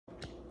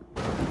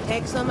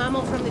Exo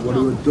mammal from the What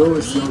do we do?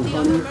 It's Young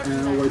Honey,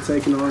 and we're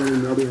taking on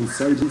another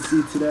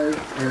Insurgency today.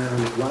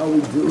 And while we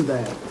do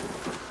that,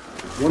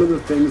 one of the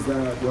things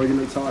that we're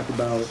going to talk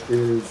about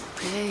is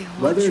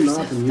whether or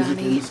not the music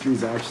industry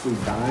is actually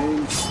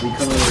dying.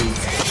 Because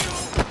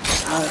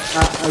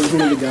I was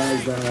one of the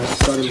guys that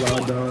started Raw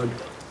Dog,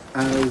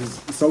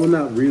 as someone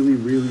that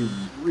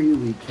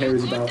really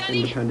cares about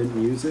independent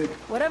music.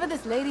 Whatever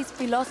this lady's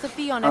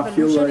philosophy on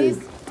evolution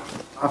is,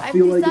 I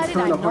feel like it's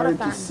kind of hard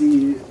to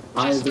see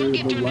either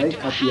the light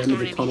at the end of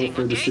the tunnel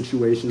for the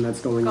situation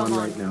that's going on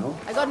right now.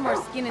 I got more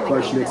skin in the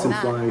But game Nixon than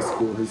that. Flying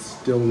School has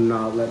still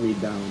not let me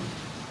down.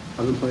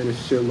 I've been playing a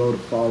shitload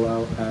of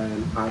Fallout,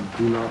 and I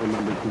do not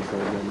remember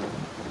Control right now.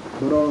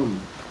 But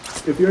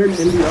if you're an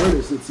indie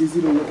artist, it's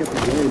easy to look at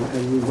the game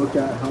and you look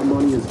at how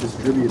money is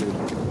distributed.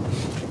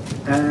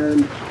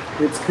 And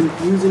it's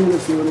confusing and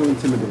it's a little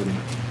intimidating.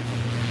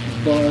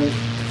 But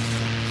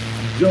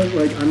just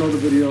like, I know the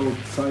video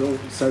title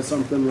says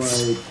something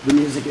like, the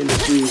music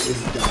industry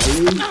is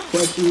dying,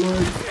 question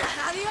mark.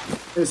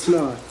 It's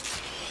not.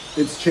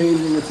 It's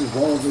changing, it's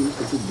evolving,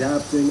 it's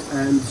adapting,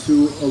 and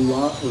to a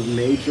lot of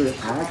major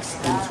acts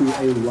and to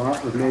a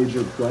lot of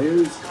major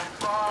players,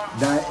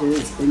 that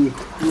is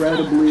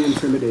incredibly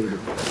intimidating.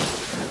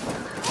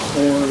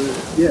 Or,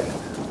 yeah.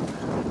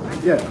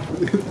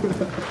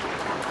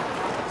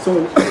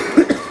 So,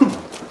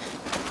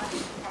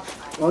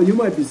 well, you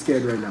might be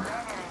scared right now.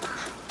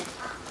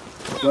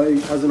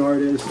 Like, as an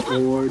artist,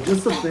 or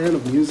just a fan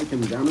of music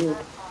in general,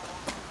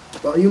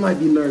 well, you might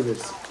be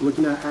nervous,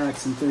 looking at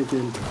acts and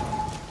thinking,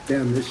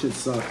 damn, this shit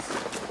sucks.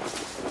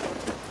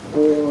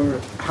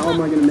 Or, how am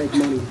I gonna make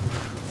money?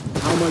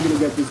 How am I gonna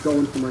get this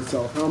going for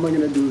myself? How am I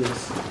gonna do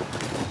this?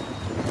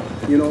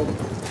 You know,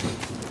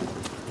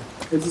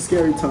 it's a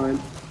scary time.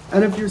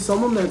 And if you're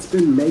someone that's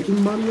been making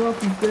money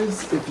off of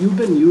this, if you've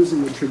been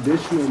using the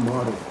traditional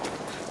model,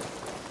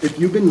 if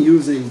you've been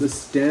using the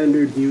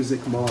standard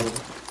music model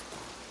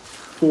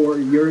for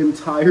your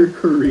entire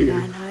career,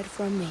 Can't hide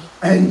from me.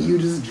 and you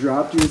just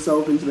dropped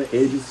yourself into the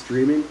age of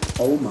streaming,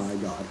 oh my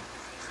god.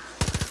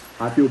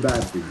 I feel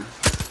bad for you.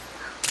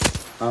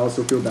 I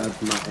also feel bad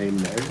for my aim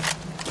there.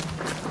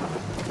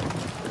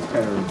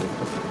 Terrible.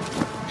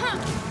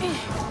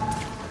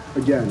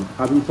 Again,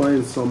 I've been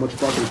playing so much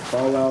fucking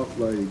Fallout,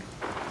 like,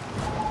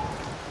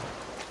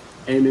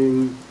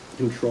 aiming,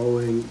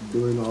 controlling,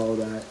 doing all of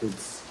that,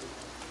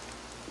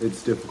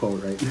 it's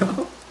difficult right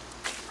now.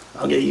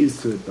 I'll get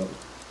used to it though.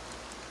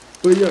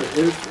 But yeah,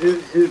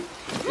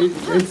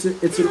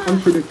 it's an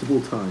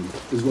unpredictable time,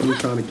 is what I'm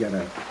trying to get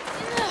at.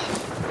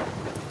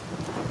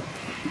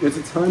 It's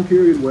a time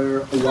period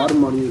where a lot of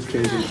money is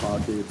changing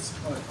pockets,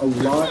 a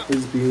lot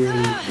is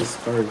being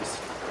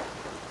dispersed,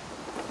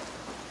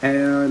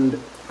 and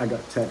I got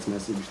a text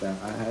message that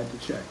I had to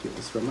check. It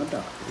was from my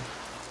doctor.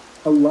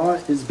 A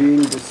lot is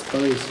being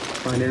dispersed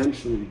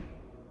financially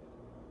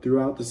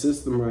throughout the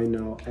system right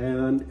now,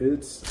 and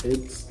it's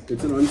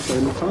an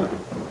uncertain time.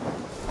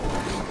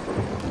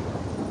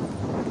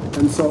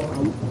 And so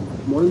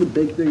one of the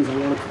big things I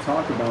wanted to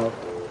talk about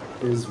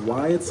is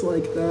why it's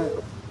like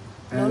that,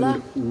 and Lola,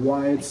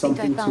 why it's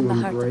something to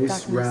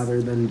embrace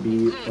rather than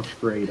be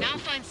afraid Now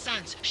of. find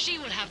Sans. She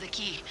will have the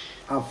key.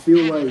 I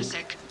feel Hang on a like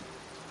sec.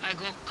 I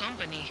got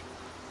company.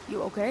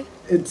 You okay?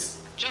 it's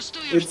Just do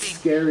your it's thing.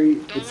 scary.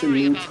 Don't It's a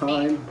worry new about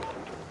me.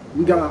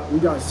 time. We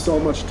got so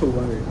much to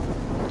learn.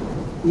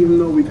 Even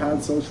though we've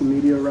had social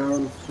media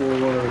around for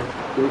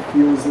it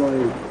feels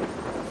like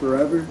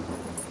forever,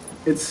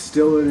 it's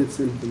still in its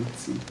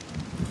infancy.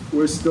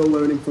 We're still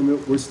learning from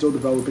it. We're still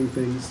developing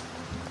things.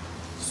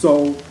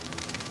 So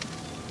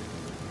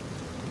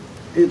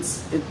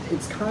it's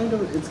kind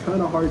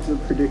of hard to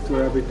predict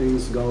where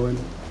everything's going,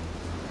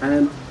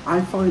 and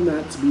I find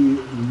that to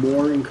be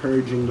more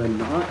encouraging than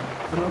not,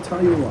 and I'll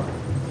tell you why.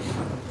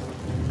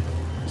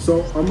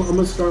 So I'm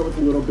gonna start with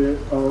a little bit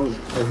of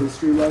a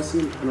history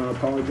lesson, and I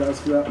apologize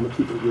for that. I'm gonna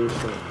keep it real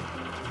short.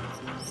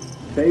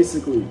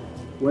 Basically,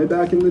 way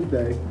back in the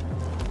day,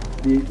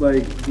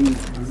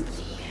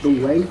 the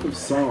length of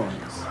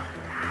songs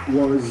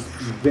was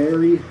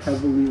very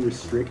heavily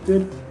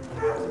restricted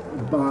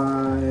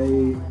by,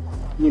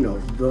 you know,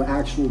 the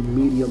actual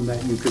medium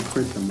that you could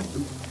print them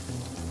on.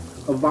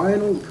 A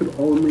vinyl could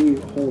only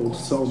hold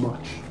so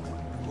much.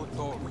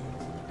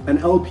 An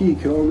LP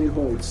could only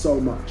hold so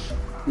much,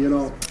 you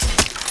know?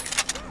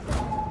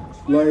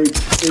 Like,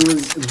 it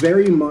was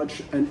very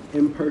much an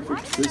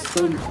imperfect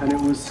system, and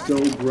it was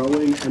still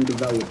growing and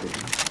developing.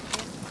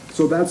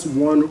 So that's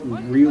one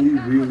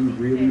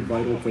really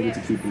vital thing to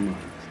keep in mind,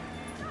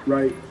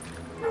 right?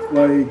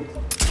 Like,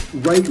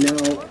 right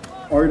now,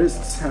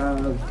 artists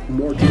have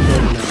more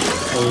control now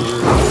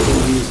over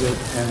music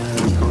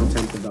and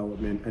content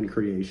development and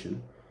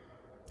creation.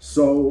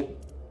 So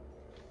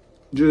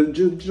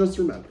just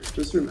remember,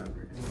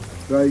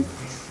 right?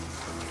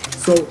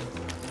 So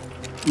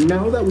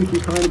now that we can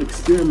kind of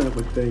experiment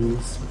with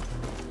things,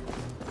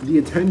 the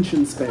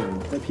attention span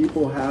that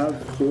people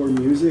have for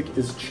music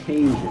is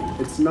changing.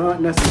 It's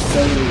not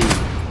necessarily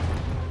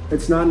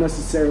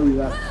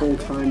that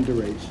full-time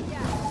duration.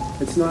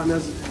 It's not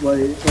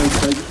necessarily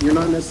like you're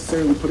not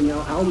necessarily putting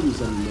out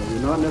albums anymore.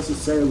 You're not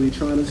necessarily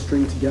trying to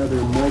string together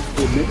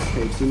multiple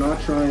mixtapes. You're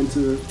not trying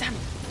to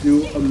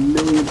do a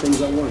million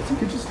things at once. You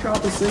could just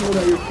drop a single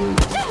that you're cool,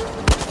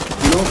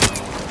 you know?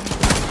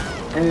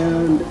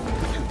 And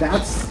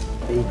that's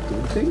a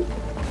good thing.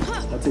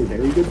 That's a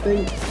very good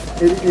thing.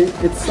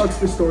 It sucks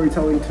for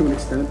storytelling to an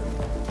extent.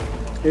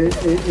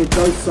 It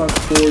does suck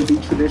for the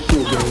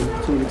traditional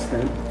game to an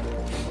extent.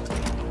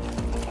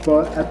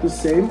 But at the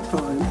same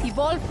time,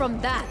 evolve from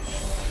that.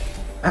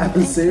 At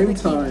the same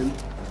time,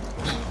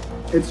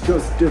 it's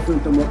just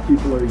different than what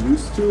people are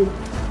used to,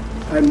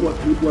 and what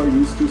people are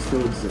used to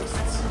still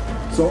exists.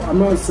 So I'm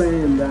not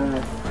saying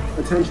that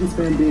attention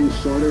span being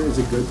shorter is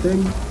a good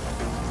thing.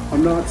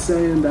 I'm not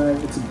saying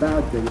that it's a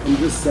bad thing. I'm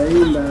just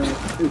saying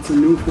that it's a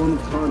new form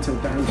of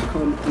content that has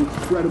become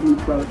incredibly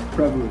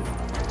prevalent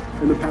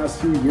in the past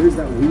few years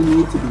that we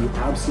need to be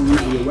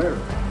absolutely aware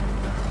of.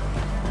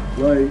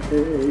 Like,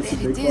 it's a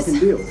big fucking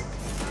deal,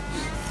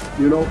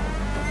 you know?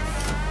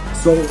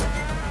 So,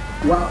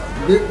 wow,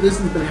 this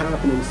has been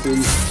happening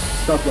since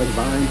stuff like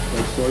Vine,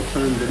 like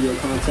short-term video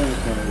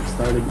content,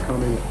 started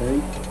becoming a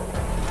thing.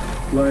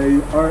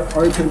 Like,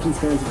 our attention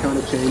spans have kind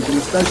of changed, and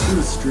especially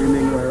with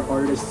streaming, where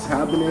artists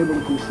have been able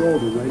to control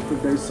the length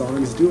of their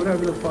songs, do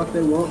whatever the fuck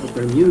they want with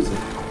their music.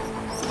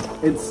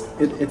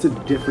 It's a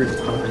different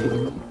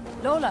time.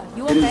 Lola,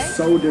 you okay? It is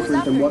so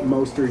different than what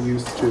most are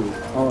used to.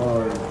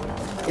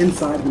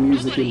 Inside the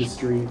music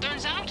industry,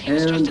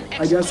 and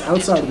I guess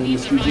outside of the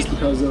industry, just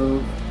because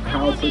of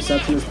how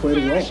perception has played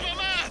a role.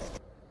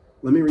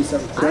 Let me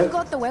reset with that. I've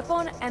got the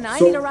weapon, and I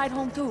need a ride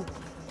home too.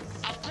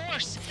 Of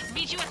course.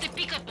 Meet you at the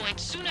pickup point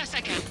soon as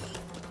I can.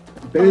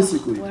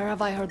 Basically, where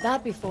have I heard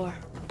that before?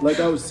 Like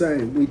I was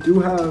saying, we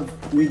do have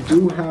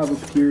a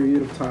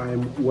period of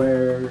time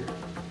where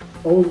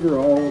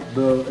overall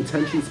the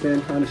attention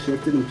span kind of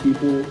shifted, and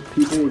people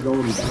were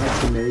going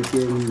back to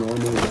making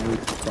normal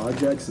length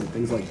projects and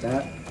things like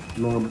that.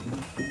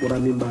 What I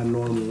mean by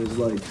normal is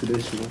like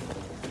traditional.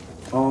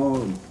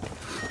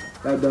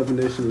 That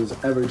definition is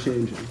ever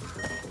changing.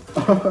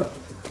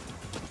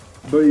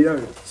 But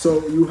yeah,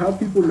 so you have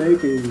people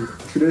making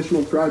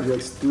traditional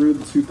projects through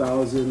the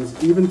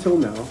 2000s, even till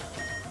now.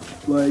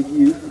 Like,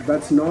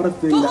 that's not a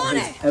thing that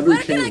has ever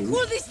changed. Where can I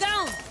cool this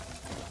down?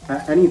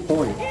 At any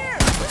point.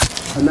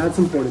 And that's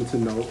important to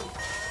note.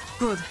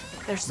 Good.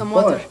 There's some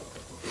water.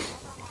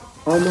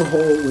 On the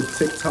whole, with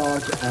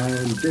TikTok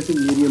and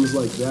different mediums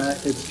like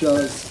that, it's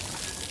just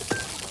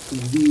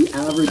the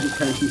average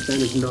attention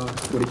span is not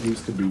what it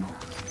used to be.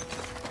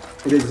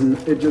 It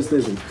isn't. It just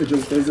isn't. It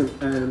just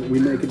isn't. And we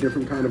make a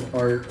different kind of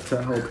art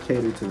to help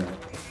cater to that.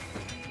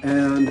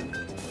 And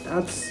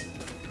that's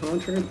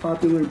contrary to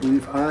popular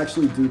belief. I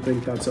actually do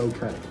think that's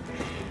okay.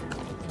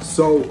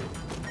 So,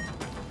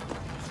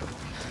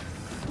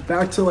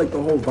 back to like the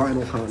whole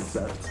vinyl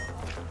concept.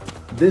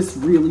 This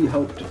really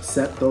helped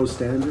set those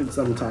standards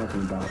I'm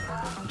talking about.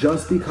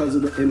 Just because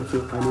of the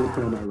influence, I need to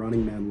put on my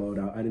Running Man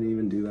loadout. I didn't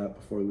even do that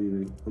before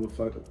leaving. I'm a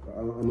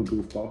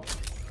goofball.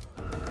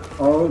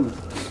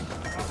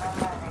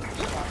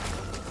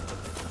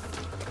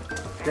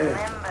 Damn,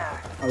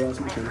 I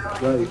lost my train.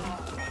 Right.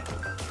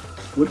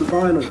 With the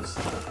vinyls,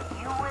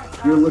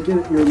 you're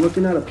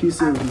looking at a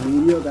piece of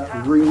media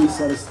that really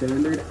set a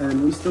standard,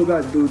 and we still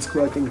got dudes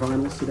collecting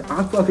vinyls today.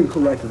 I fucking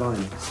collect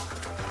vinyls.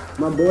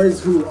 My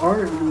boys who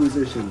aren't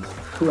musicians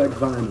collect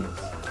vinyls.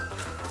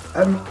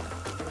 And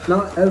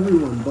not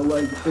everyone, but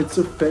like, it's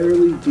a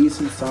fairly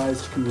decent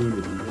sized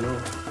community, you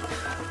know?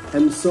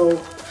 And so,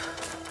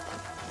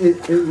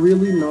 it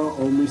really not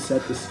only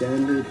set the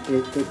standard,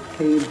 it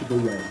paved the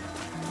way.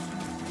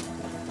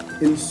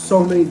 In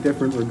so many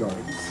different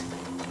regards.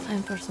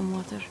 Time for some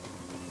water.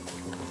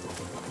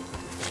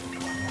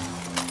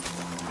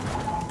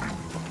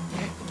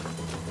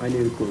 I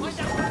need to cool this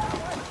down.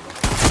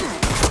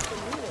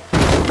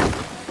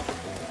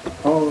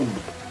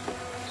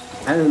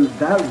 And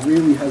that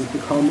really has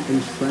become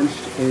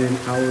entrenched in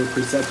our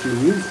perception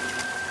of music.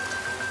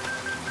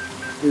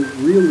 It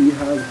really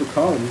has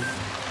become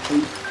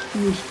a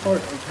huge part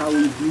of how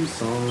we view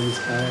songs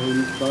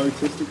and the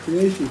artistic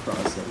creation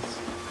process.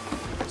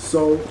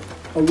 So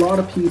a lot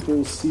of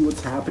people see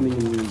what's happening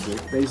in music.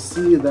 They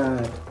see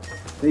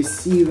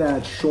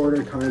that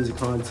shorter kinds of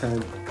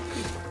content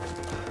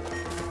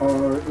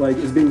are like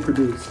is being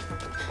produced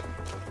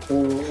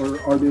or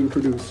are being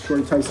produced,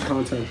 short types of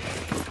content,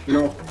 you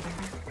know,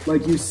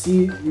 like you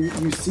see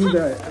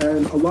that,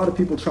 and a lot of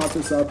people chalk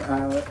this up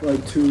at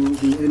like to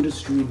the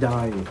industry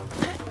dying,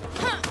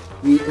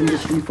 the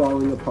industry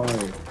falling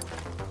apart,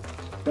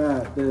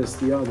 that, this,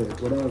 the other,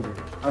 whatever.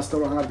 I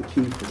still don't have the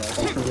key for that.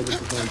 That's kind of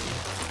disappointing.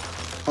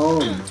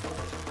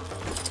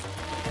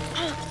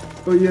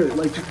 But yeah,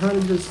 like you kind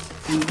of just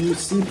you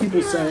see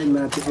people saying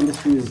that the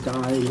industry is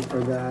dying,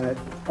 or that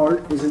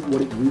art isn't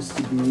what it used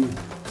to be,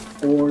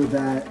 or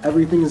that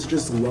everything is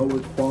just lower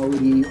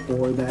quality,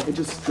 or that it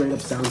just straight up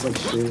sounds like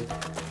shit.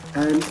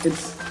 And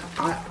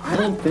I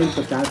don't think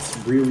that that's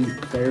really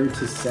fair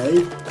to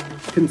say,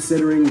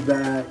 considering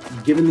that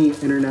given the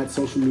internet,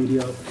 social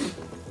media,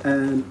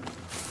 and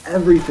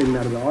everything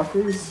that it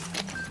offers,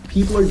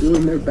 people are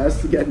doing their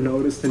best to get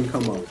noticed and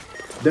come up.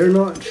 They're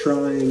not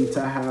trying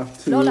to have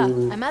to Lola,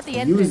 I'm at the use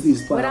entrance.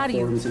 these Where are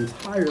you? platforms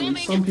entirely.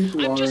 Some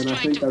people are, and I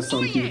think that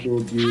some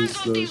people use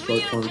the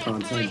short form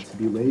content to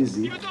be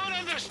lazy.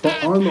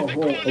 But on the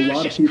whole, a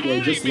lot of people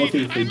are just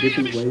looking for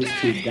different ways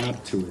to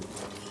adapt to it.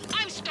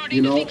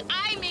 You know?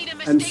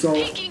 And so,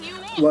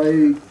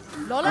 like,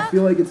 I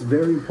feel like it's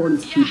very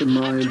important to keep in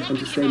mind and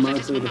to stay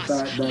mindful of the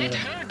fact that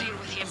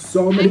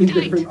so many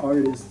different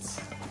artists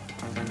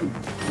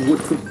would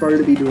prefer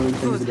to be doing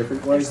things a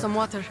different way. There's some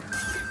water.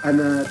 And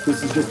that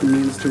this is just a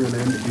means to an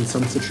end in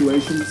some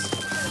situations.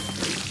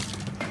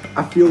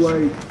 I feel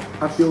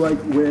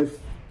like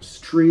with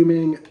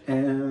streaming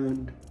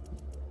and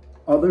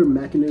other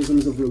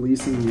mechanisms of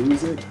releasing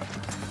music,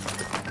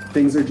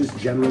 things are just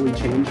generally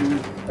changing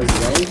as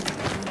well.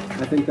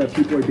 I think that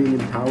people are being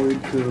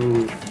empowered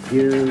to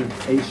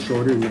give a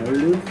shorter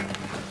narrative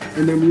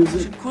in their music.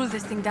 We should cool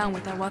this thing down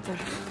with that water.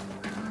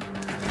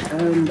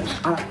 And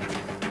I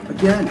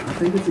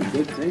think it's a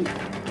good thing.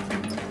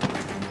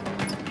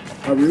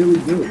 I really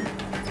do.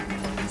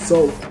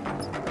 So,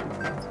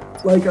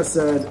 like I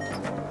said,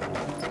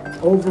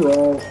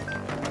 overall,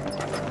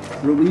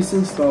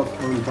 releasing stuff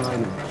on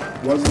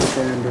vinyl wasn't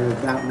standard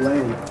that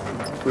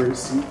length for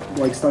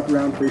stuck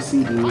around for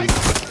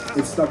CDs.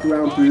 It stuck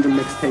around through the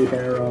mixtape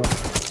era,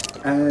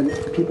 and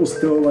people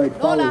still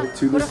follow it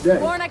to this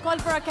day.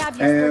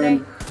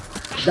 And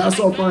that's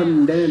all fine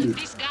and dandy.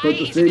 But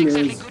the thing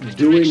is,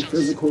 doing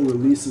physical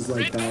releases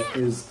like that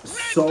is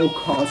so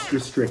cost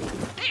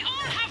restrictive.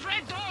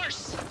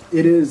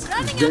 It is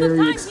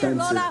very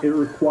expensive. It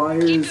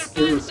requires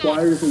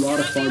a lot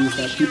of funds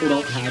that people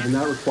don't have, and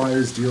that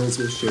requires deals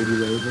with shady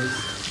labels.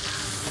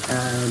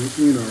 And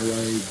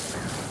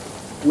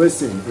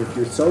listen, if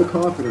you're so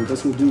confident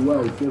this will do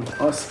well, give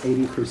us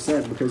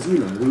 80% because we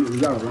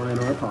gotta line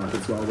our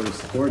pockets while we're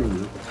supporting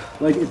you.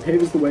 It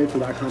paves the way for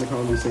that kind of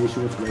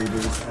conversation with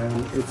labels,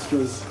 and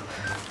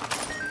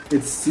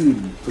it's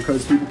seedy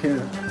because people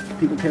can't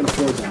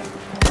afford that.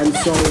 And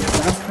so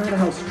that's kind of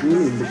how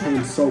streaming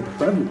became so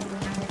prevalent.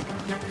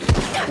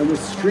 And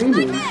with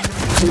streaming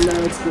came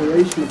that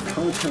exploration of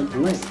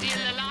content length.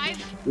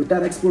 With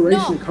that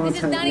exploration of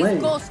content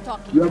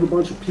length, you have a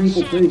bunch of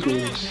people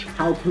thinking,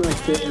 how can I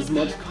fit as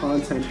much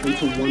content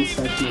into one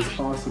session as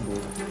possible?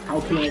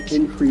 How can I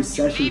increase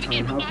session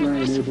time? How can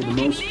I enable the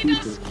most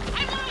people?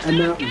 And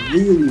that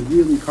really,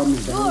 really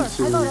comes down to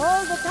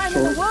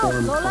short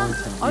form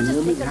content. You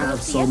only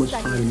have so much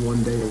time in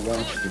one day to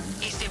watch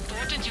things.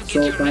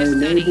 So by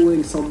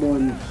enabling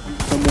someone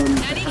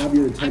to have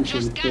your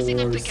attention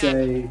for,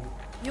 say,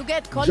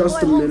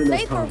 just a minute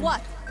of time.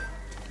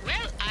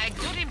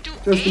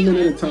 Just a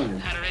minute of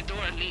time.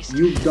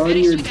 You've done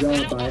your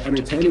job by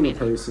entertaining a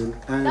person,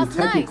 and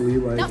technically,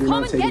 you're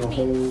not taking a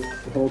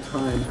whole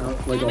time out,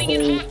 a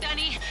whole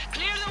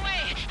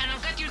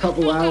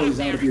couple hours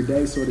out of your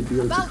day, sort of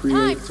deal, to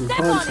create some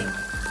content.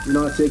 You're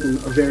not taking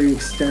a very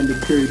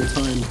extended period of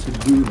time to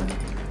do that.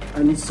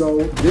 And so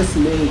this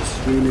made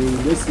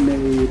streaming, this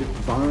made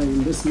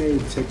Vine, this made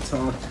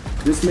TikTok,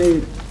 this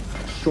made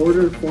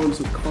shorter forms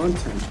of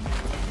content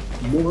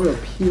more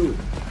appealing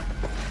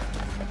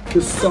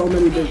to so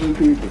many different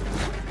people.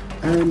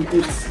 And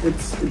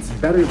it's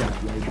better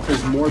that way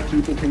because more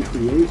people can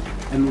create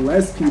and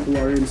less people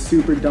are in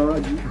super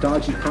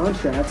dodgy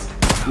contracts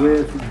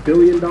with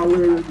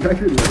billion-dollar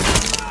record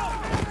labels.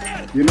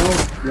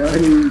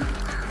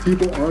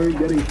 People aren't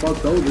getting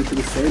fucked over to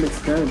the same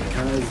extent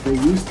as they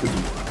used to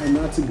be, and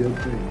that's a good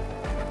thing.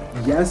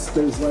 Yes,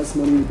 there's less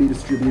money to be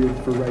distributed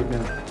for right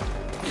now.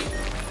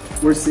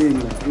 We're seeing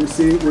that.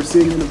 We're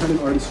seeing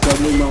independent artists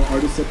struggling while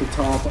artists at the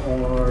top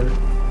are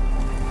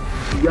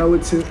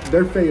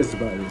they're phased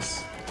by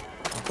this.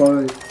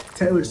 But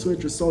Taylor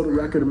Swift just sold a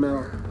record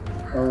amount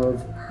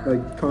of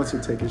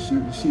concert tickets.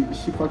 She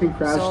fucking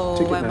crashed Ticketmaster.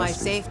 So am I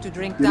safe to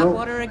drink that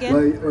water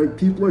again?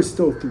 People are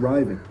still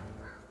thriving.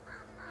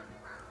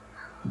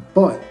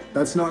 But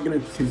that's not going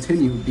to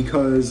continue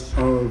because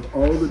of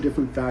all the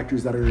different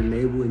factors that are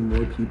enabling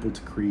more people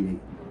to create.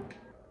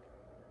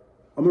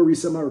 I'm going to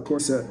reset my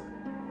record set.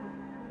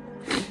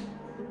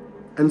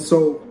 And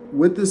so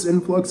with this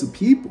influx of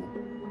people,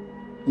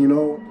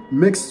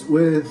 mixed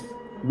with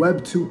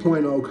Web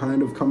 2.0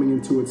 kind of coming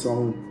into its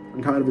own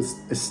and kind of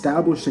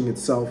establishing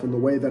itself in the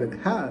way that it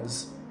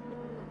has,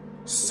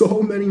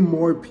 so many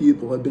more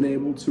people have been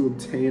able to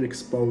obtain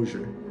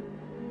exposure.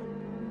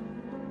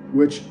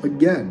 Which,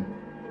 again,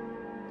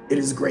 it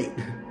is great.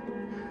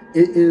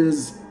 It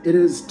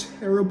is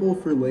terrible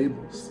for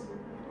labels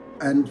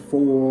and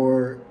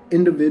for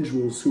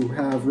individuals who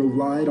have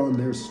relied on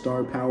their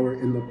star power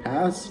in the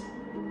past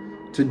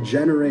to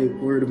generate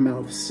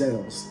word-of-mouth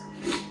sales.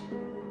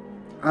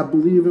 I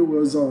believe it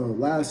was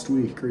last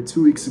week or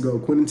 2 weeks ago,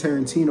 Quentin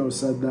Tarantino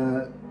said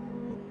that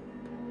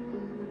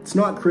it's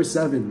not Chris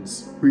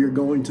Evans who you're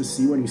going to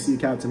see when you see a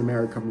Captain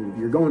America movie.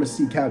 You're going to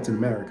see Captain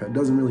America. It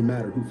doesn't really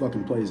matter who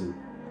fucking plays him.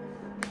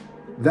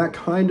 That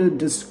kind of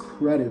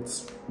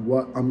discredits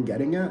what I'm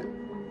getting at,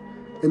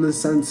 in the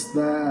sense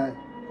that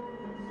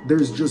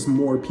there's just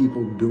more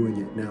people doing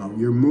it now.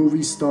 Your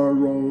movie star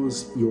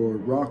roles, your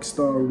rock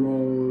star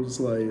roles,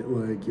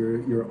 like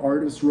your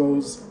artist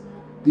roles,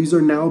 these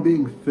are now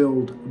being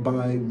filled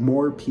by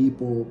more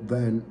people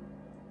than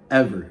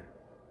ever.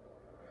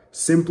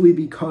 Simply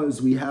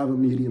because we have a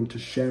medium to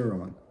share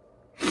on.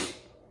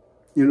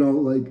 You know,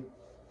 like,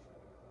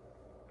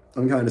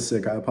 I'm kind of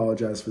sick. I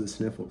apologize for the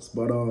sniffles.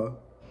 But,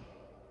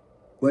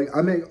 like,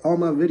 I make all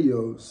my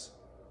videos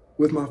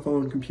with my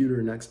phone, computer,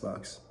 and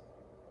Xbox.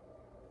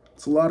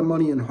 It's a lot of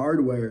money in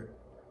hardware,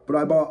 but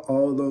I bought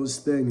all those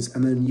things,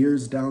 and then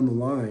years down the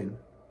line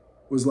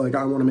was like,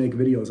 I want to make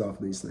videos off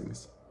of these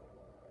things.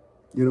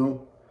 You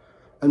know?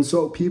 And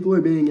so people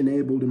are being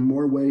enabled in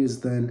more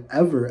ways than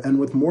ever, and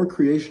with more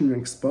creation and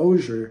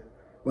exposure,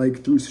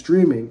 like through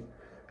streaming,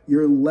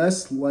 you're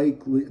less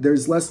likely,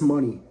 there's less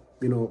money,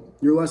 you know,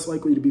 you're less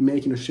likely to be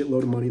making a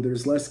shitload of money,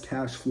 there's less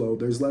cash flow,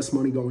 there's less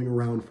money going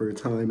around for a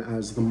time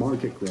as the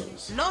market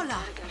grows.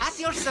 Lola, at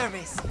your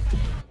service.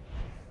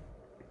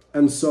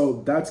 And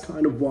so that's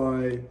kind of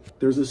why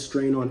there's a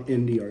strain on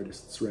indie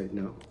artists right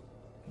now.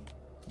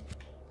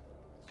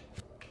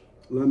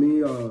 Let me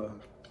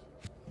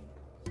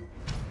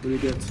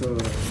get to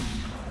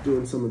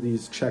doing some of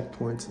these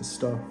checkpoints and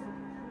stuff.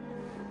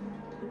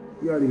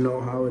 You already know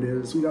how it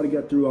is. We gotta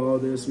get through all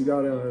this. We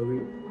gotta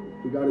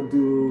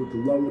do the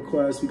love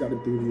request. We gotta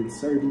do the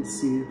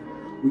insurgency.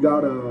 We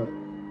gotta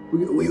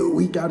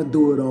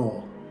do it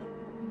all,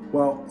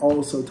 while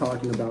also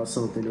talking about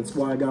something. That's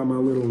why I got my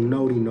little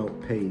notey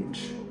note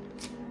page.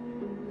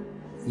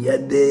 Yeah,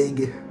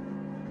 dig.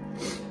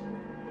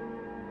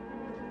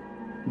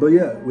 But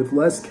yeah, with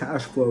less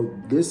cash flow,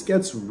 this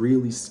gets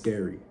really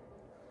scary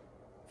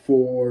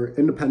for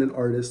independent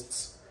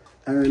artists,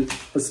 and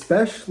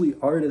especially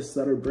artists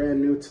that are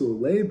brand new to a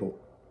label,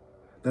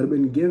 that have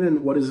been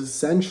given what is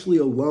essentially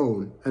a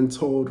loan and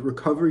told,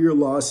 recover your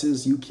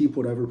losses, you keep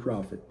whatever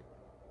profit.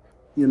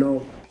 You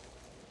know,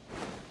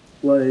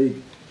 like,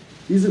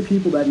 these are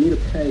people that need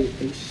to pay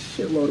a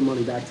shitload of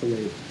money back to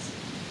labels.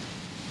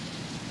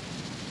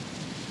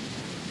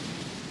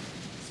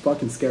 It's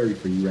fucking scary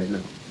for you right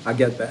now. I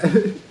get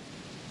that.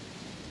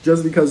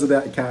 Just because of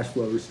that cash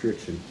flow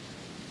restriction.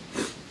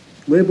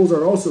 Labels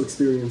are also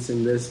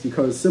experiencing this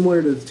because,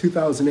 similar to the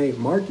 2008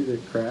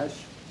 market crash,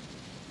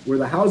 where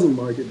the housing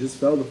market just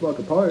fell the fuck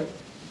apart.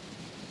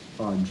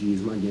 Oh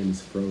geez, my game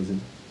is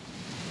frozen.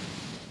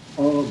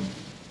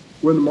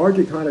 When the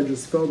market kind of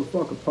just fell the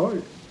fuck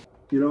apart,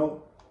 you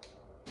know,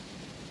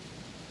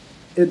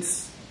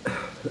 it's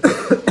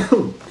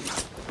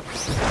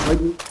like,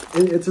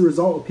 it's a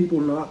result of people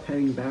not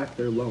paying back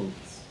their loans.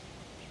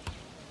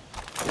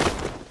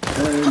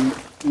 And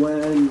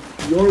when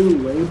you're the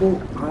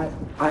label,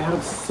 I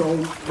have so,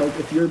 like,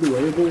 if you're the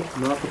label,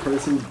 not the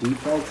person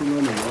defaulting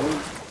on the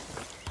loan,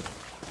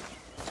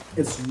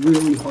 it's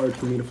really hard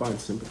for me to find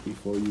sympathy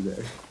for you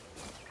there.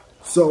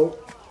 So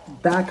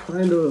that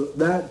kind of,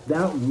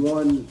 that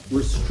one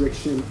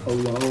restriction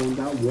alone,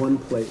 that one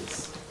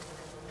place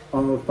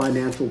of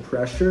financial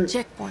pressure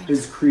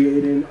is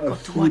creating a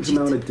huge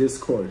amount of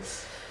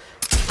discourse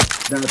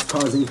that's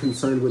causing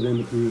concern within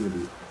the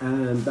community.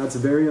 And that's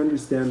very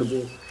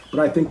understandable. But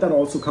I think that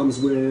also comes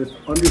with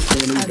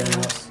understanding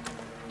that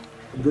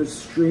the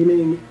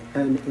streaming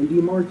and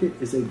indie market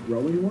is a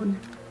growing one.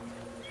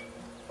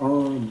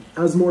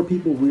 As more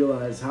people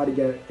realize how to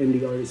get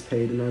indie artists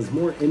paid, and as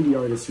more indie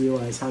artists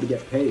realize how to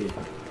get paid,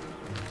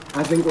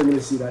 I think we're going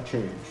to see that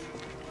change.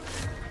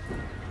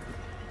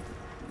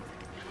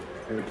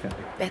 Okay.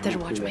 Better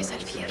watch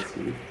myself here.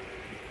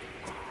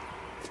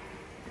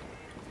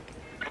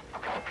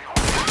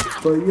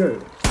 But yeah,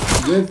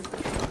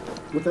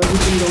 with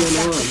everything going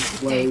on,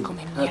 like,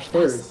 at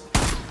first,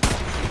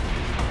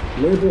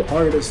 label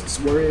artists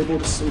were able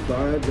to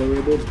survive. They were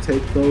able to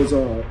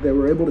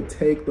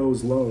take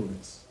those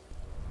loans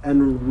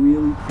and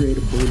really create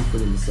a boom for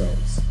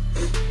themselves.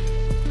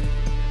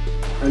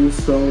 And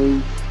so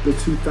the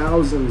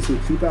 2000s, the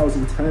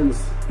 2010s,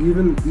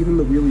 even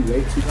the really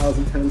late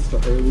 2010s to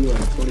early,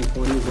 like,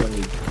 2020s,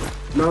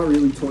 like, not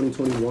really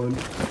 2021,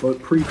 but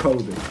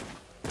pre-COVID,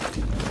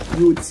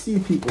 you would see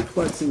people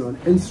flexing on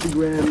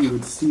Instagram, you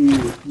would see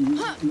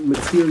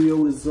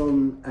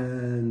materialism,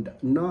 and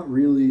not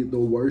really the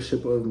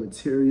worship of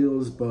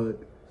materials,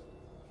 but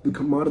the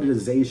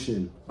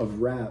commoditization of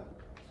rap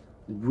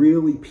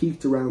really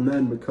peaked around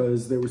then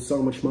because there was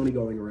so much money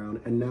going around,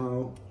 and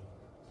now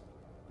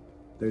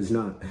there's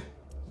not.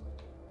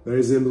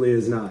 There simply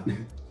is not.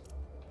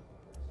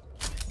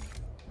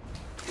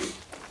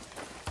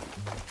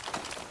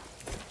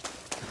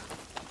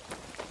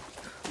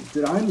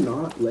 Did I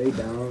not lay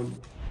down?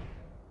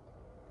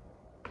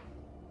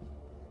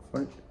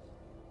 What?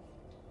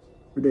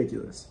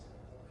 Ridiculous.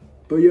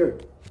 But yeah,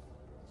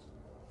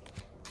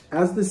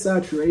 as the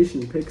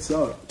saturation picks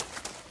up,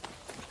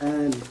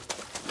 and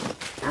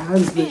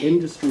as the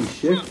industry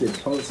shifted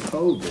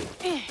post-COVID,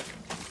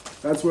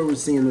 that's where we're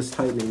seeing this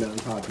tightening that I'm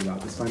talking about,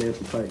 this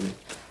financial tightening.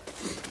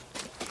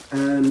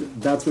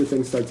 And that's where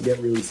things start to get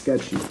really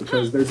sketchy,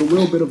 because there's a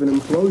little bit of an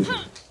implosion.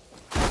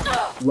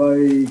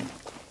 Like,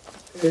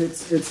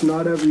 it's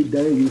not every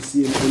day you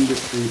see an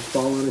industry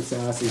fall on its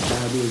ass as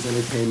badly as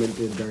entertainment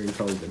did during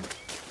COVID.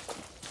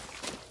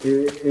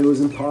 It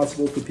was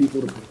impossible for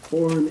people to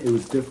perform. It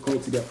was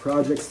difficult to get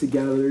projects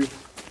together.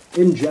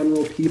 In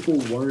general, people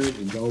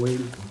weren't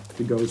going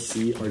to go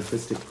see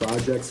artistic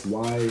projects.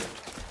 Why,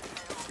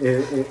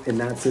 in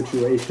that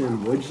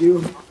situation, would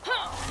you?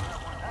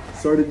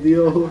 Sort of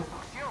deal.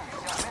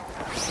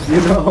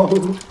 You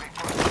know?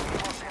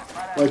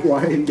 Like,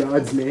 why in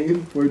God's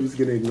name? We're just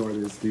gonna ignore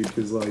this dude,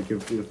 because, like,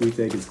 if we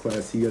take his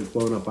class, he gets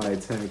blown up by a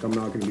tank. I'm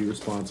not gonna be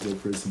responsible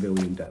for a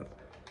civilian death.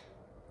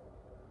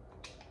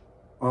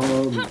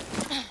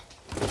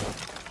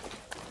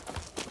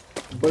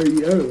 But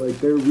yeah, like,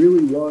 there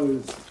really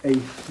was a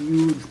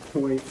huge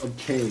point of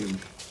change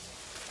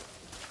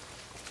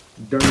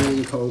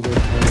during COVID,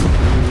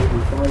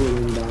 and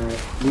following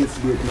that needs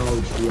to be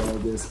acknowledged through all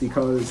this,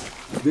 because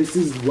this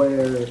is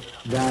where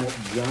that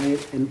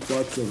giant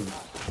influx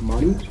of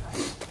money,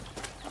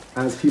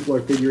 as people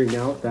are figuring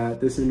out that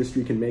this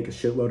industry can make a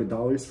shitload of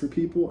dollars for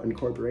people and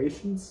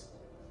corporations,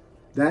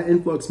 that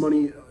influx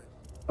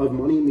of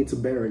money meets a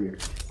barrier.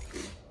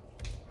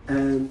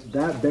 And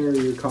that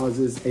barrier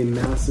causes a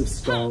massive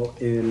stall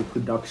in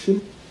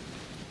production,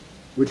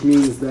 which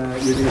means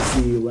that you're going to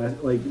see less,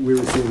 like we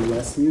were seeing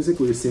less music,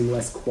 we were seeing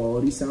less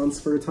quality sounds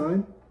for a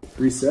time.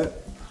 Reset.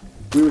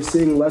 We were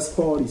seeing less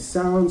quality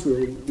sounds,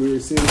 we were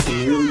seeing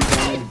some really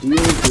bad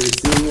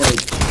deals,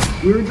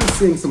 we were just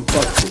seeing some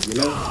fuck shit,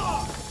 you know?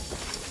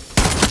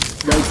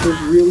 Like, there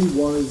really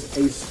was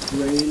a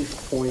strange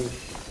point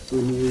for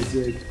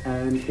music,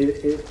 and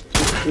it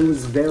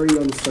was very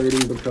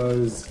uncertain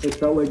because it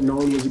felt like no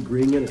one was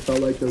agreeing, and it felt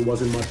like there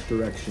wasn't much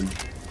direction.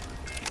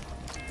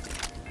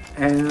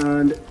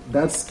 And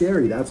that's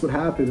scary. That's what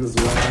happens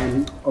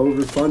when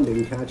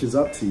overfunding catches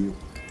up to you.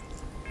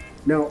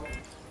 Now,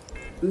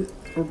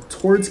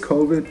 towards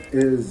COVID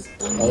is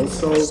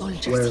also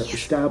where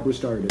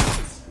established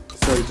artists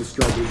started to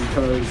struggle,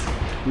 because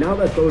now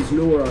that those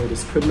newer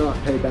artists could not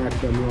pay back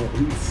them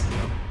loans,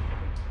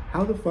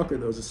 how the fuck are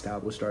those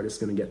established artists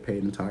going to get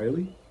paid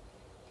entirely?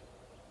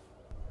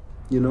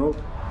 You know,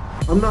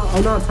 I'm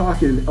not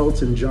talking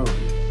Elton John.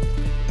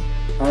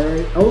 All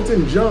right,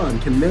 Elton John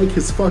can make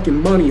his fucking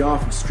money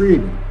off of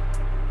streaming.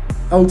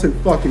 Elton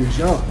fucking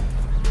John.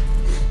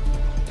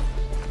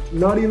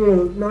 Not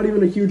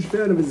even a huge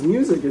fan of his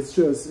music. It's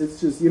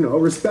just you know,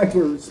 respect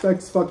where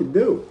respect's fucking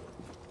due,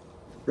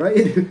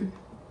 right?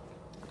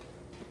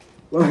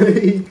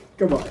 Like,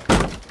 come on.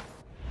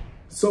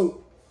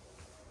 So,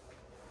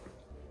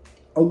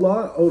 a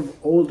lot of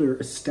older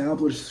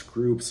established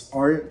groups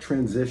aren't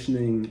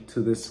transitioning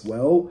to this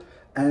well,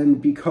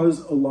 and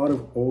because a lot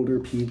of older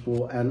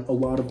people and a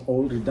lot of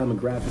older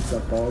demographics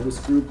that follow this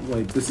group,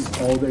 like, this is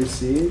all they're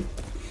seeing,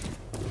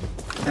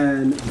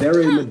 and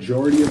they're a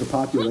majority of the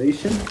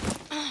population,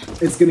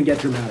 it's gonna get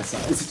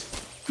dramatized,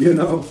 you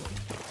know?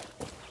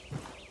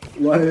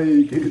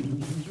 Like,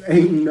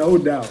 ain't no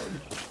doubt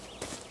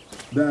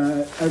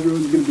that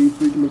everyone's gonna be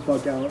freaking the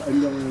fuck out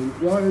and going,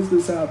 why is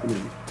this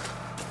happening?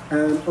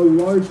 And a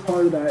large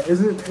part of that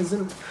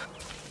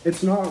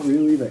it's not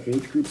really the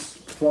age group's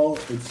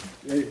fault, it's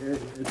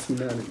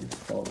humanity's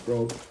fault,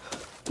 bro.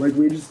 Like,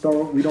 we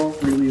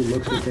don't really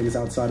look at things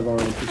outside of our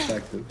own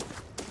perspective.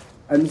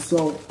 And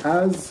so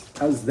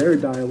as their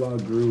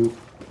dialogue grew,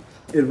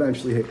 it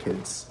eventually hit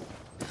kids.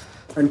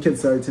 And kids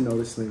started to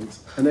notice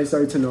things. And they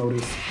started to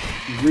notice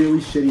really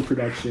shitty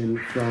production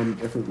from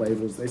different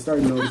labels. They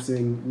started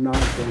noticing not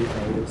great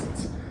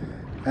artists.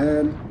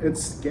 And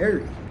it's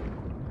scary,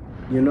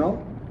 you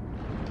know?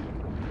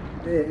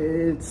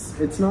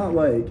 It's not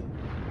like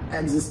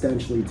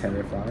existentially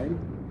terrifying.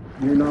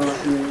 You're not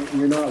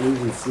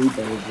losing sleep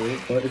over it.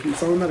 But if you're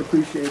someone that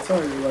appreciates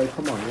art, you're like,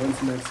 come on, when's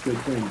the next good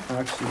thing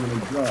actually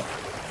gonna drop?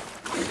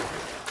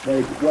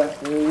 Like,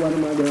 when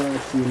am I gonna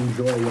actually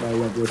enjoy what I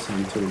love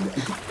listening to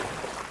again?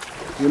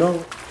 You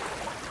know?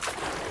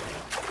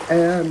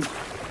 And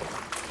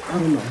I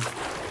don't know.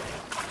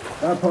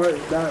 That part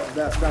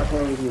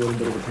was a little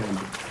bit of a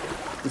tangent.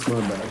 It's my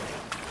bad.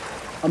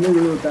 I'm gonna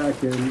reel it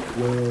back in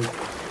with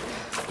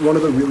one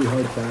of the really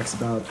hard facts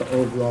about the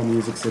overall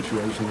music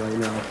situation right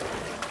now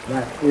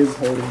that is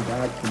holding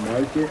back the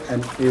market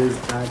and is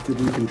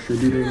actively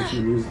contributing to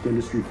the music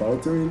industry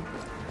faltering.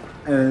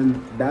 And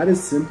that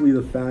is simply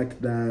the fact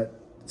that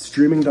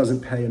streaming doesn't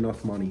pay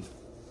enough money.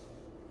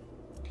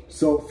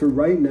 So for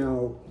right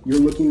now, you're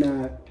looking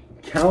at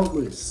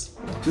countless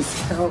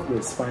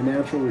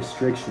financial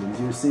restrictions.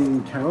 You're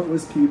seeing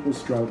countless people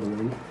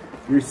struggling.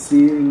 You're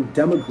seeing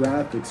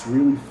demographics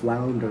really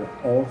flounder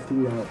all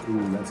throughout.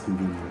 Ooh, that's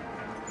convenient.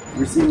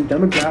 You're seeing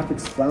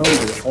demographics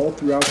flounder all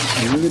throughout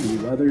the community,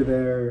 whether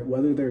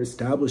they're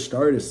established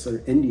artists or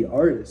indie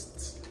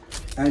artists.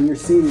 And you're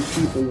seeing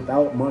people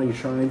without money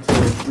trying to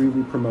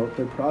really promote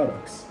their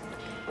products.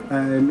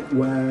 And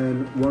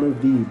when one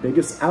of the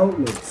biggest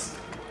outlets,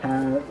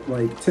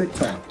 like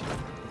TikTok,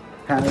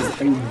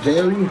 has a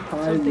very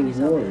high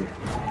reward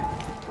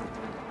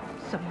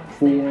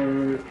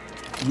for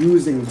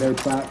using their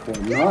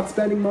platform, not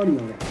spending money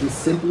on it,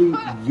 just simply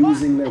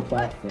using their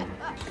platform.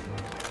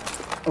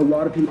 a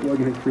lot of people are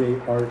going to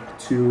create art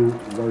to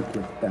work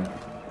with that.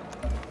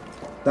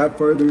 That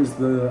furthers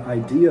the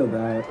idea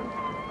that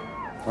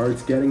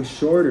art's getting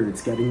shorter,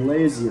 it's getting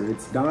lazier,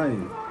 it's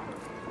dying.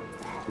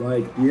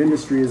 Like, the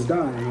industry is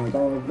dying, like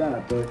all of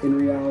that, but in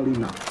reality,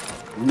 no.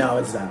 No,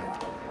 it's dying.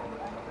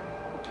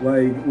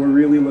 Like, we're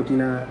really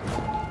looking at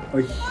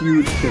a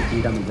huge shift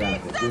in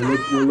demographics.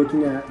 We're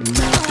looking at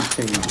massive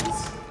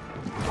changes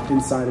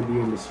inside of the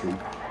industry.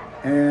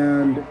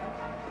 And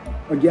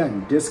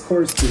again,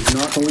 discourse is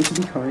not going to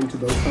be kind to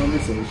those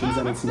conversations,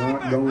 and it's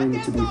not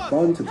going to be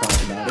fun to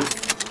talk about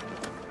it.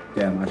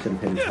 Damn, I should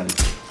have hit his head.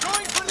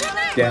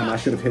 Damn, I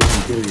should have hit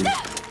him, period.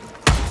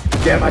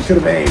 Damn, I should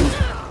have aimed.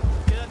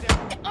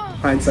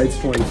 Hindsight's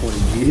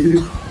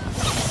 20/20,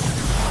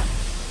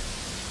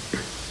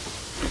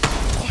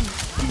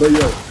 But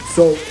yeah,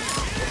 so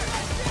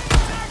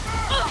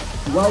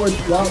while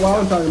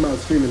I'm talking about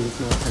streaming, it's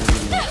not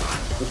pandemic.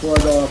 Before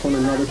I go off on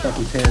another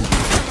fucking tangent,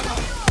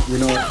 you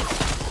know,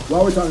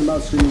 while we're talking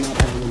about streaming, not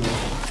pandemic,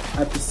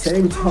 at the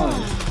same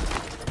time,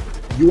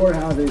 you are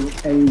having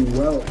a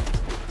wealth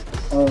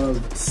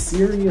of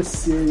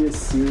serious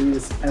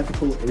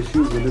ethical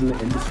issues within the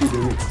industry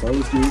being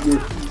exposed.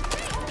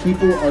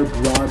 People are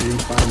broadly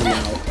finding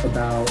out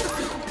about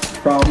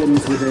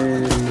problems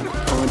within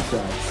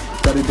contracts,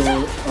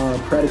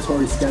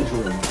 predatory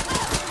scheduling,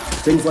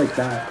 things like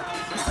that.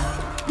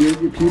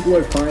 People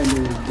are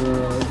finding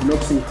the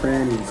nooks and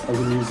crannies of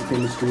the music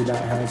industry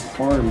that has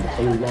harmed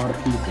a lot of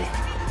people,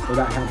 or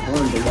that have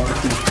harmed a lot of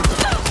people,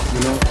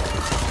 you know?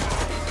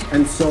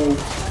 And so,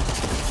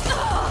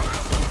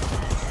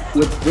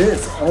 with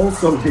this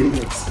also being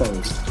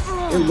exposed,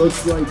 it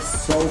looks like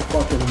so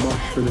fucking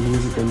much for the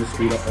music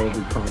industry to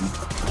overcome.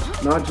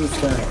 Not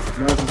just that,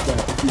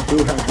 if you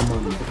do have the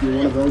money, if you're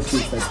one of those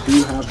groups that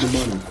do have the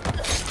money,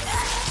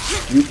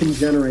 you can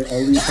generate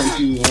all the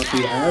attention you want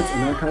through ads,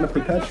 and that kind of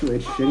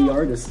perpetuates shitty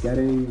artists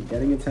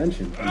getting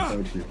attention,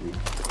 unfortunately.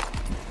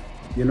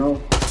 You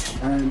know?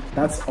 And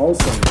that's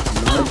also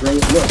not a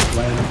great look.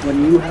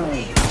 When you have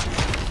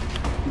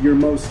your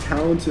most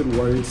talented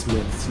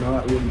wordsmiths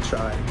not really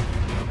trying,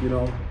 you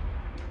know?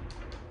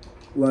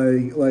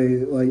 Like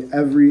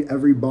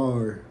every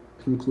bar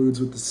concludes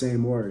with the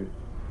same word.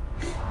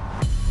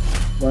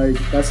 Like,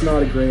 that's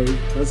not a great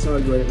look for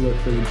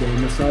the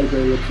game. That's not a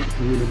great look for the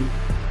community.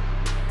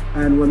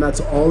 And when that's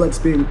all that's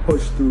being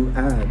pushed through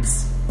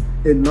ads,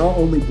 it not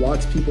only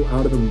blocks people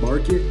out of the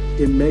market,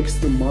 it makes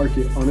the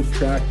market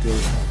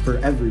unattractive for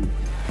everyone.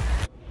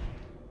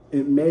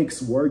 It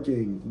makes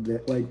working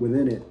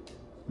within it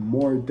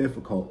more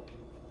difficult.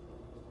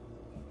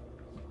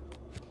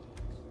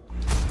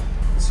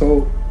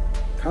 So,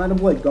 kind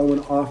of like going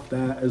off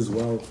that as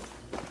well,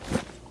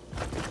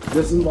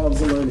 this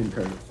involves a learning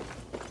curve.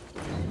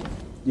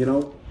 You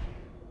know,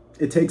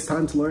 it takes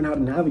time to learn how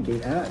to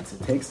navigate ads.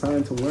 It takes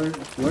time to learn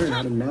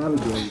how to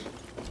navigate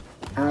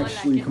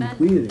actually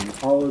completing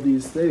all of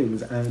these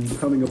things and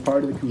becoming a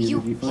part of the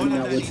community, finding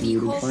out what's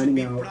needed,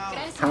 finding out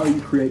how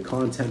you create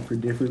content for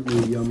different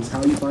mediums,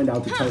 how you find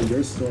out to tell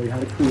your story,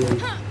 how to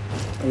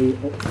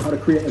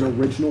create an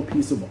original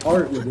piece of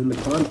art within the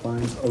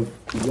confines of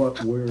what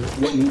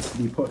needs to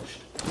be pushed.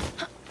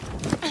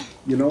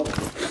 You know?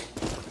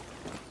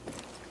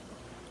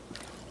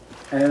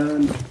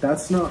 And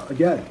that's not,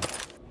 again,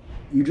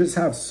 you just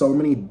have so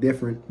many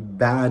different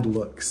bad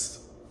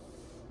looks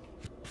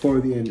for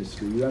the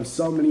industry. You have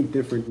so many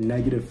different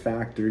negative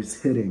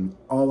factors hitting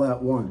all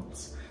at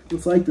once.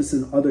 It's like this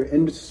in other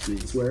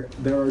industries where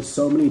there are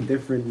so many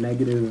different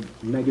negative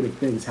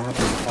things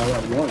happening all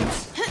at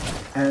once.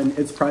 And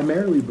it's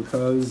primarily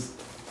because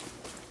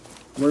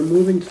we're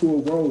moving to a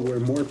world where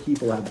more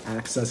people have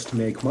access to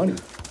make money.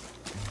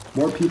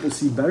 More people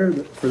see better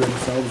for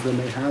themselves than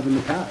they have in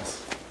the past.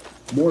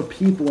 More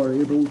people are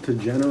able to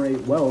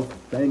generate wealth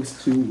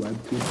thanks to Web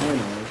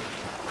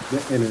 2.0, the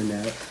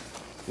internet,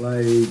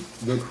 like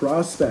the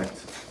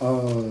prospect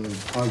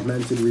of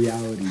augmented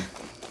reality,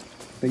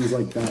 things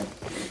like that.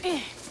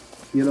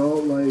 You know,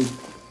 like,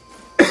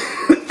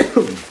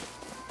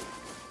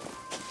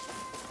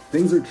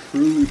 things are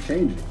truly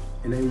changing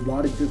in a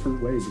lot of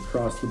different ways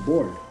across the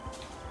board.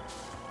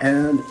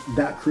 And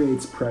that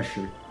creates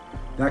pressure.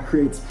 That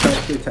creates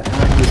pressure to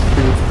act, it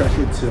creates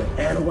pressure to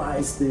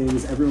analyze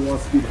things. Everyone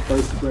wants to be the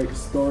first to break a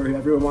story.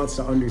 Everyone wants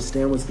to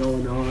understand what's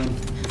going on.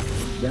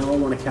 They all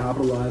want to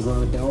capitalize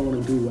on it. They all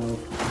want to do well.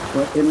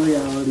 But in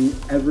reality,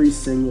 every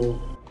single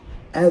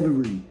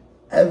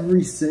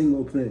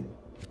thing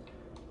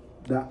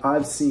that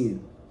I've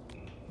seen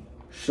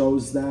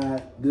shows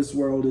that this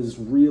world is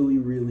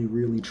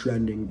really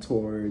trending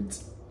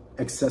towards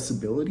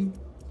accessibility.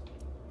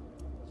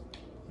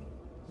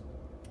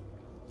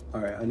 All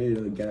right, I need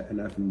to get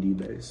an F&D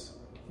base.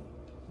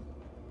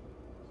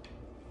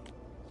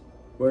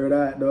 Where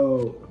that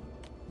though?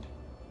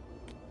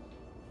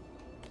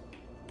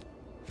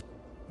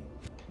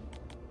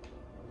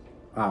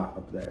 Ah,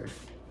 up there.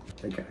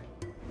 Okay,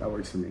 that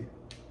works for me.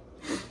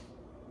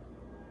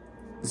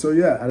 So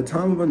yeah, at a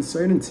time of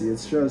uncertainty,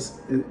 it's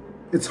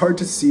hard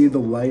to see the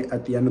light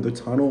at the end of the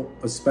tunnel,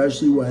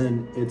 especially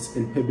when it's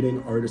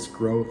inhibiting artist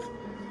growth,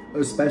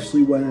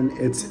 especially when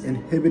it's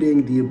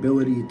inhibiting the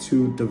ability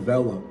to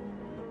develop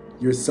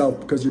yourself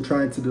because you're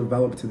trying to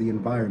develop to the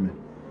environment.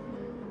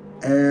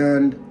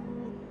 And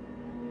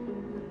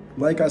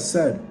like I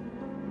said,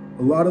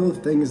 a lot of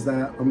the things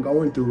that I'm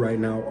going through right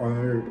now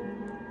are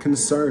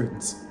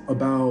concerns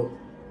about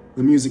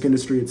the music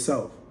industry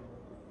itself.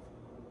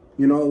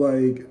 You know,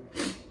 like,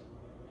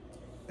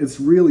 it's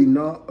really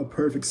not a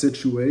perfect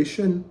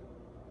situation,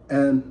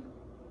 and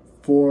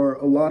for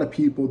a lot of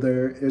people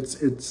there,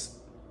 it's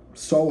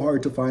so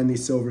hard to find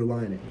these silver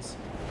linings.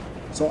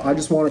 So I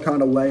just want to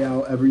kind of lay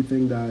out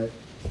everything that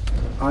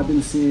I've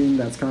been seeing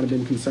that's kind of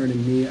been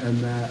concerning me and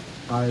that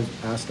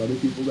I've asked other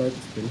people that's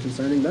been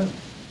concerning them.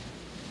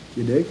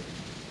 You dig?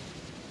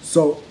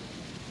 So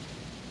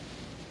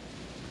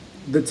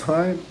the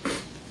time,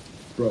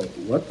 bro,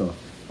 what the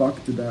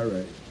fuck did that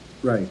write?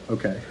 Right,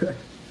 okay.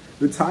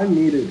 The time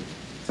needed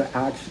to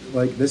actually,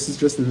 like, this is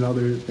just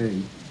another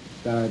thing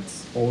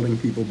that's holding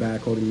people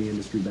back, holding the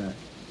industry back,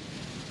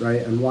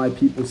 right? And why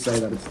people say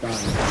that it's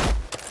dying.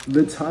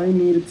 The time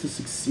needed to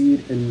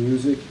succeed in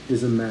music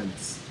is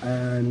immense.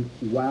 And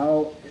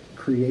while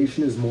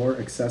creation is more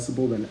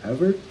accessible than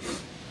ever,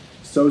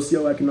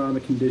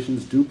 socioeconomic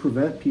conditions do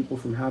prevent people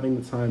from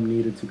having the time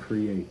needed to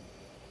create.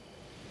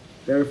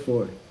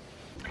 Therefore,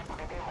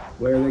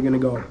 where are they gonna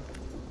go?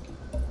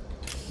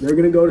 They're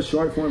gonna go to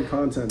short form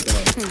content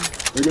though.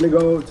 They're gonna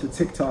go to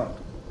TikTok.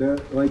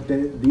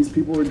 These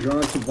people were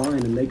drawn to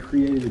Vine and they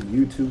created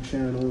YouTube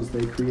channels.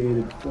 They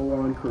created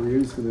full-on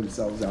careers for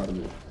themselves out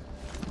of it.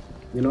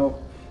 You know,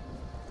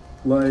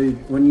 like,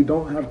 when you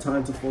don't have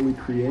time to fully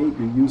create,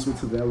 you use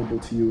what's available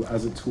to you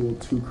as a tool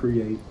to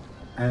create,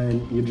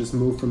 and you just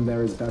move from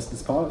there as best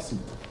as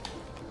possible.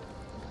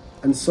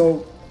 And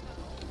so,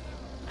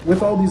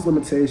 with all these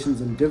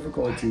limitations and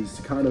difficulties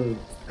to kind of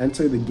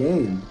enter the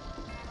game,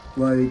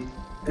 like,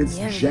 it's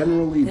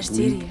generally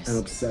bleak and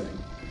upsetting.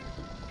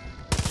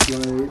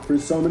 Like, for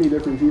so many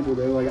different people,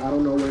 they're like, I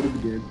don't know where to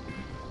begin.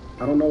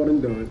 I don't know what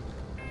I'm doing.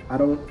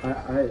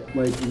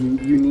 Like,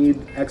 you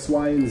need X,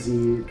 Y, and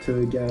Z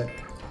to get.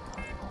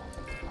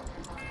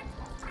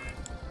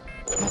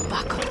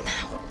 Back up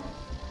now.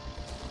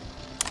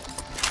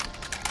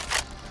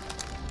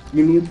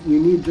 You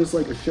need just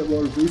like a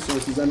shitload of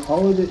resources, and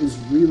all of it is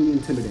really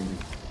intimidating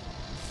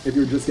if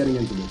you're just getting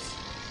into this.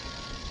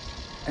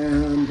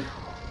 And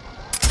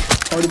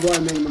part of why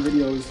I'm making the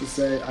video is to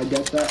say I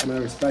get that and I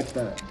respect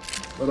that,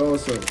 but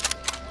also,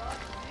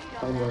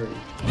 don't worry.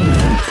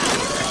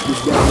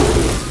 Just get into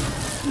it.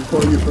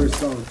 Record your first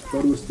song,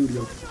 go to a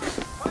studio.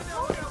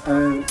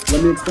 And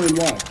let me explain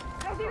why,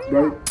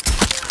 right?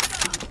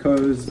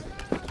 Because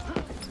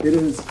it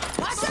is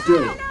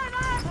still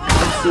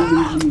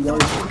absolutely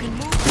worth it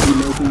to be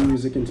making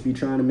music and to be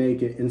trying to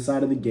make it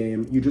inside of the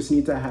game. You just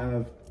need to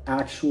have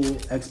actual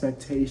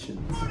expectations.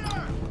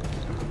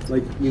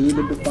 Like, you need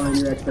to define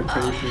your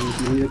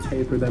expectations, you need to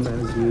taper them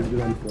as needed,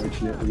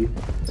 unfortunately.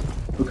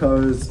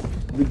 Because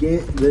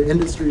the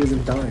industry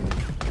isn't dying.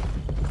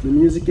 The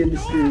music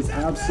industry is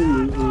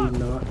absolutely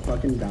not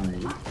fucking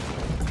dying.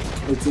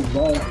 It's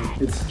evolving,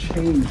 it's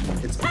changing,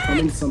 it's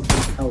becoming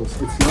something else.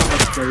 It's not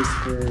a place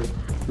for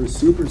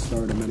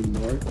superstardom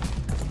anymore.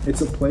 It's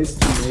a place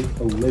to make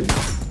a living.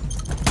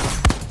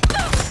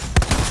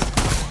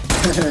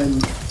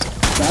 And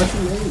that's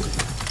amazing.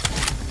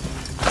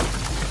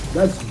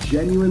 That's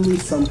genuinely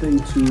something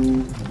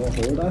to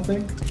behold, I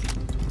think.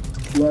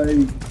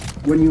 Like,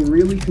 when you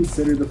really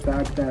consider the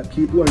fact that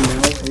people are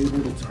now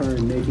able to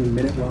turn making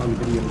minute-long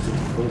videos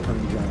into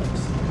full-time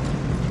jobs.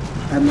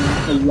 And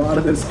that a lot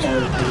of this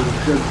art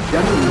is just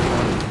generally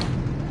fun.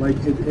 Like,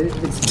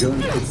 it's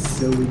good, it's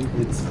silly,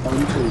 it's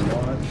fun to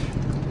watch,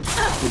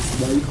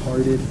 it's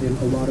lighthearted in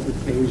a lot of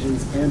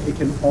occasions, and it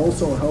can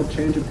also help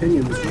change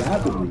opinions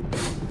rapidly.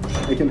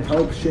 It can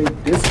help shape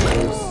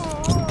discourse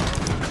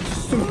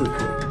super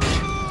quick.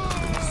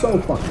 So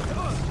fucking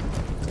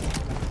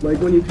fast. Like,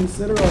 when you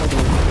consider all those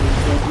things,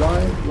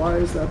 like, why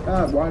is that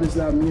bad? Why does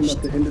that mean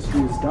that the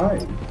industry is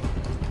dying?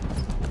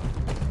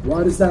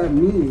 Why does that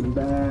mean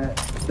that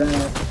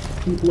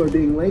people are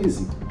being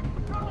lazy?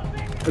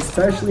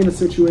 Especially in a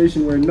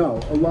situation where, no,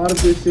 a lot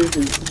of this shit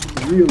is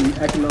really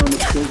economic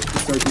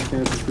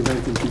circumstances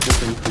preventing people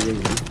from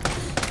creating.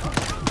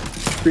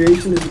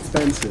 Creation is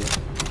expensive,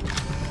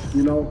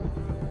 you know?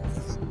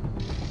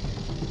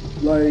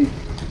 Like,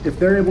 if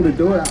they're able to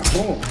do it at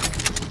home,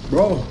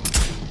 bro,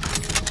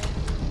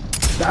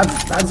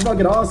 that's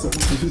fucking awesome.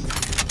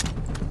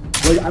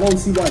 Like, I don't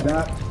see why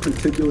that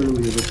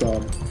particularly is a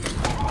problem.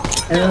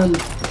 And,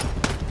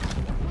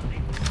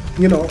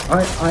 you know,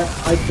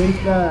 I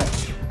think that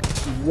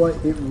what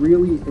it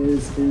really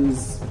is,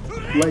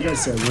 like I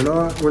said, we're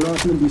not going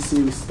to be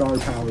seeing star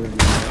power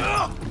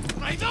anymore.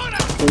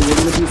 But we're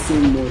going to be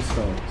seeing more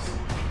stars.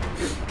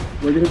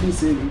 We're going to be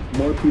seeing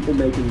more people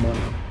making money.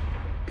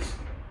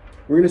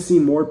 We're going to see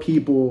more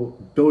people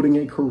building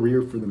a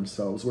career for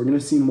themselves. We're going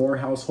to see more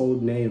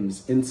household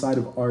names inside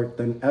of art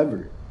than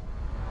ever.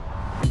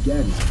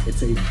 Again,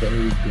 it's a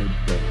very good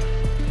thing.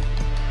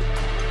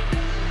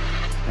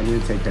 I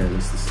need to take care of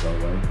this the slow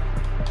way.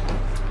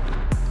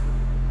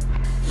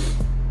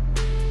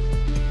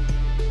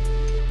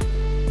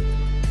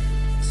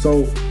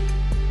 So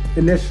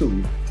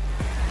initially,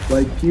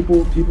 like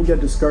people get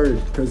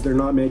discouraged because they're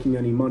not making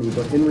any money.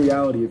 But in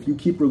reality, if you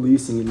keep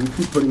releasing and you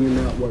keep putting in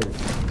that work,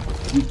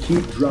 you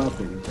keep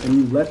dropping, and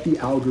you let the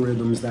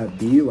algorithms that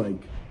be like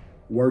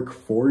work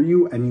for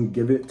you, and you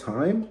give it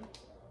time,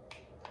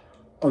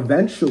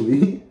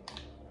 eventually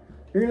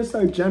you're gonna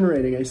start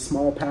generating a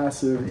small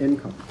passive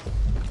income.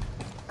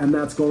 And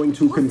that's going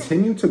to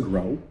continue to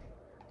grow.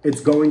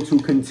 It's going to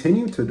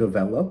continue to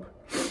develop.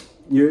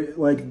 You're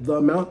like, the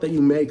amount that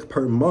you make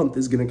per month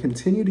is gonna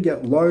continue to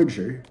get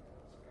larger.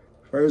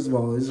 First of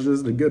all, it's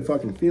just a good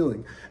fucking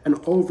feeling. And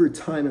over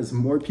time, as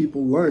more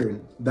people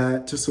learn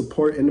that to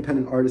support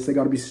independent artists, they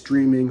gotta be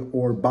streaming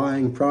or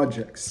buying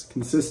projects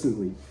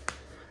consistently,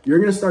 you're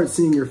gonna start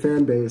seeing your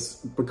fan base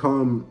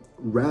become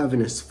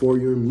ravenous for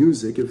your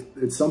music. If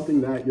it's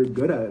something that you're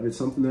good at, if it's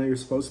something that you're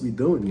supposed to be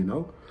doing, you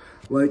know?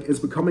 Like, it's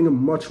becoming a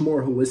much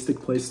more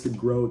holistic place to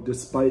grow,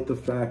 despite the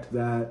fact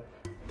that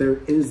there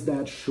is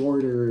that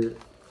shorter,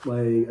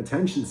 like,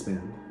 attention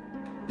span.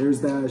 There's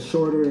that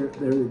shorter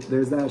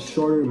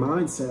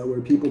mindset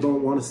where people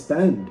don't want to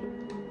spend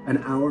an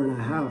hour and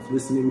a half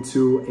listening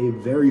to a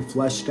very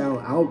fleshed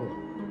out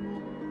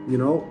album. You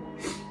know,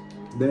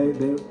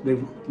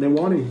 they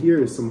want to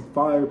hear some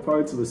fire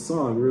parts of a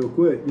song real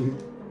quick.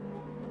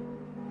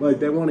 Like,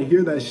 they want to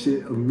hear that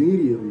shit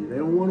immediately. They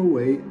don't want to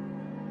wait.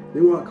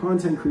 They want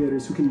content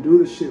creators who can do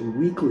this shit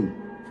weekly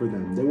for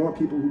them. They want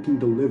people who can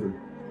deliver.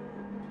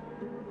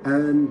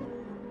 And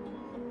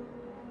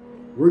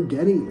we're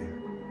getting there.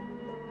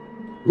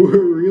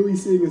 We're really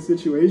seeing a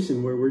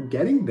situation where we're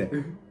getting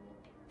there.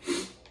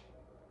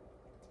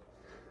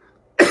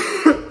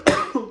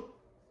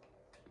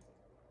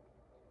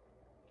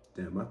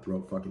 Damn, my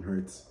throat fucking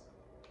hurts.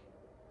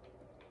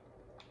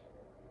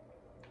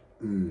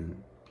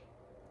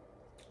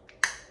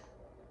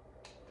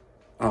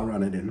 I'll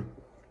run it in.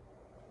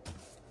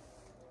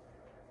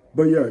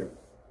 But yeah,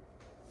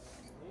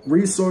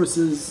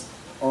 resources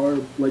are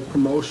like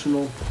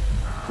promotional,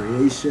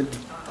 creation,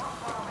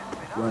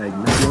 like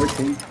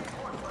networking.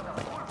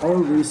 All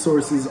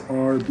resources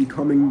are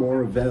becoming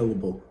more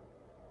available.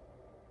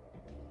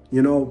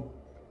 You know,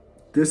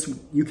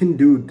 you can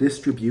do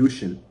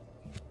distribution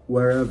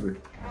wherever.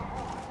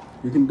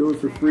 You can do it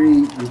for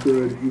free.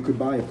 You could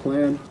buy a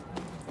plan.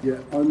 Yeah,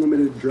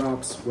 unlimited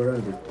drops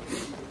wherever.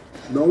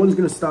 No one's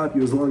gonna stop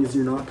you as long as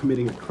you're not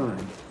committing a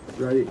crime,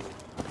 right?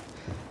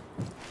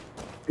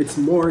 It's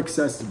more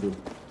accessible.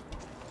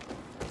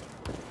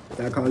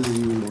 That causes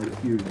even more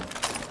confusion.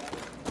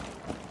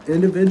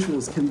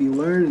 Individuals can be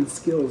learning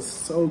skills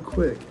so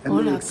quick,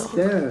 and they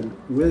expand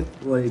with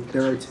like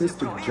their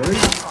artistic journey,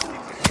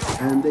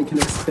 and they can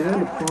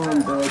expand upon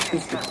the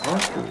artistic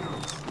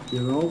offerings,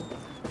 you know?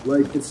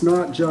 Like, it's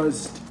not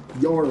just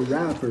you're a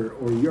rapper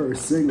or you're a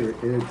singer,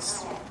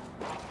 it's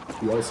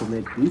you also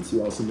make beats,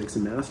 you also mix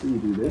and master, you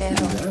do this, you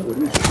do that, what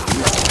do you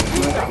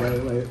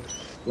do?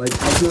 Like,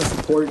 how can I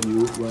support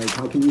you? Like,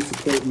 how can you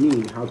support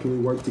me? How can we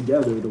work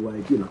together to,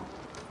 like, you know,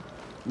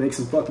 make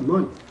some fucking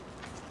money?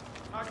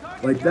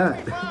 Like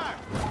that.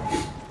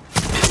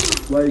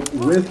 Like,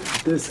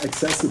 with this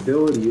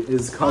accessibility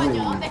is coming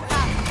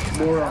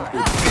more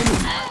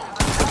opportunity.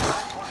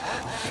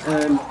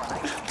 And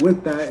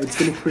with that, it's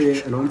going to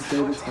create an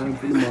unstable time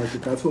for the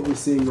market. That's what we're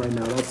seeing right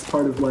now. That's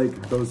part of,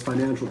 like, those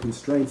financial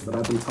constraints that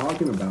I've been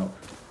talking about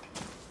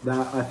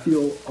that I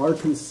feel are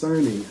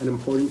concerning and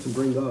important to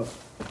bring up.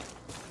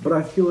 But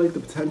I feel like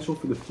the potential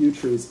for the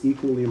future is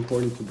equally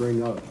important to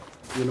bring up.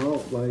 You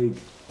know, like,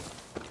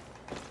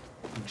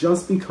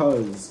 just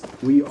because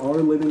we are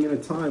living in a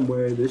time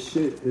where this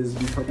shit is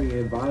becoming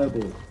a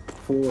viable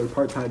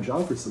part-time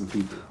job for some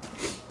people.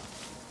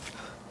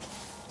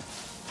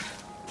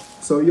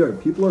 So yeah,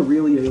 people are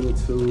really able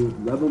to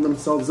level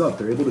themselves up.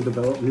 They're able to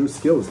develop new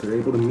skills. They're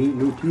able to meet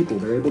new people.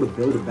 They're able to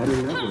build a better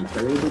network.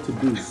 They're able to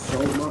do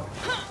so much.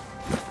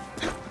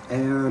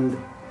 And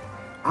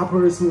I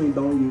personally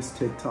don't use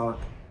TikTok.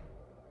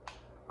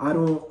 I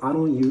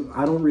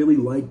don't really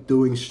like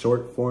doing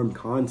short form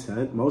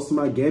content. Most of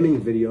my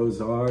gaming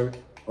videos are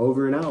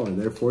over an hour.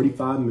 They're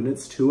 45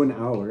 minutes to an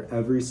hour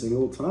every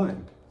single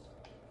time.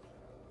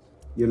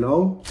 You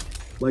know?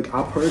 Like,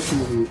 I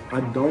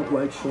don't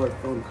like short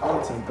form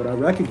content, but I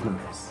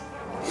recognize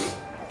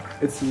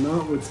it's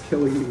not what's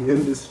killing the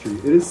industry.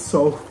 It is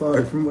so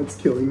far from what's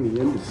killing the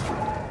industry.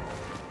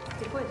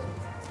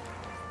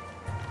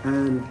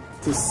 And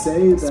to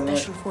say that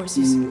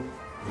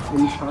the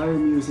entire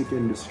music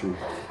industry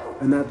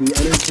and that the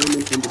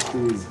entertainment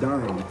industry is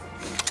dying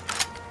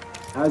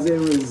as a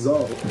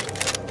result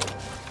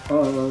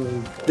of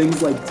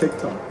things like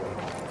TikTok,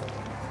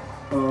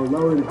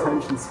 lowered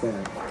attention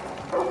span,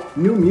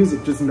 new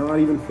music just not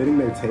even fitting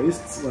their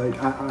tastes. Like,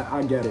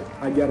 I get it.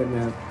 I get it,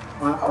 man.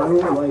 I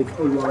don't like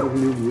a lot of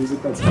new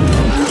music that's coming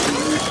out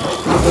recently.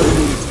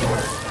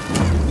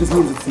 It just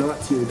means it's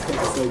not to your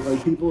taste.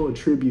 Like people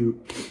attribute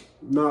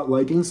not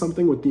liking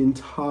something with the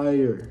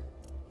entire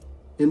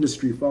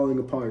industry falling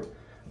apart.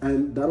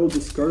 And that'll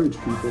discourage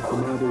people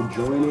from either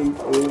joining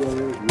or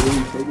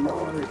really taking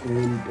part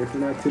in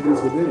different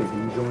activities within it,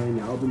 enjoying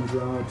album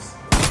drops,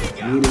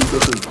 meeting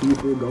different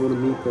people, going to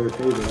meet their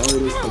favorite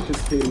artists,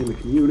 participating in the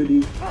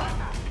community,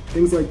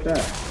 things like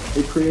that.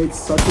 It creates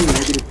such a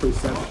negative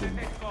perception,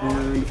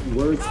 and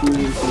we're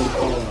experiencing the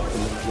fallout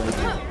from that right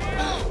now.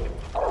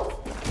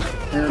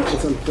 And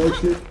it's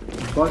unfortunate,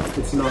 but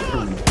it's not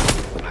permanent.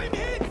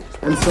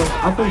 And so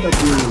I think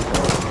that's really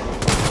important.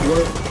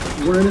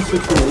 We're in a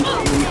situation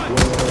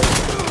where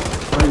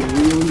I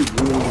really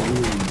do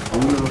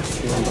not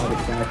stand by the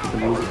fact that the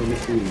music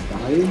industry is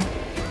dying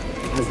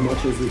as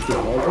much as it's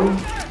evolving.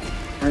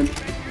 And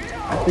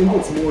I think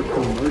it's more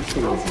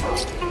commercialism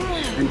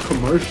and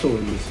commercial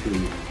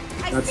industry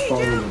that's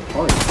falling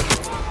apart.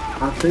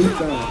 I think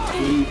that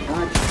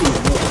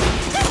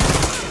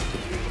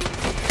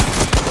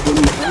when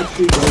you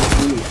actually go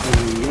through and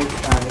look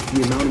at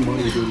the amount of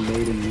money being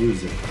made in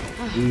music,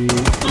 the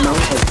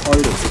amount of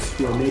artists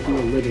who are making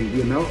a living,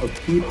 the amount of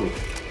people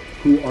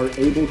who are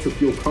able to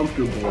feel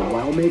comfortable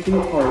while making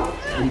art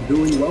and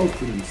doing well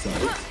for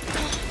themselves,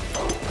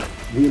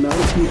 the amount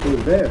of people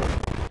there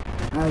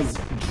has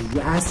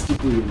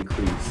drastically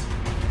increased.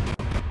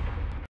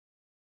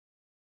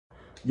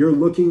 You're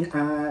looking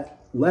at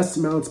less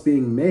amounts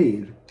being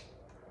made,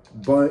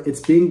 but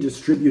it's being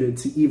distributed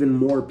to even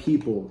more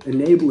people,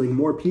 enabling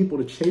more people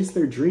to chase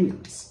their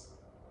dreams.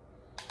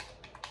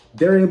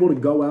 They're able to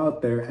go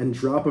out there and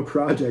drop a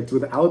project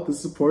without the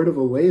support of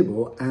a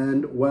label,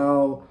 and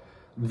while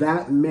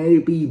that may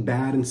be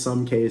bad in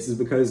some cases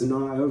because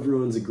not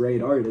everyone's a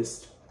great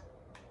artist,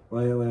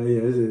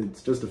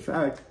 it's just a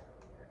fact,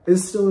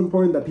 it's still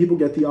important that people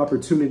get the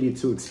opportunity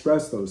to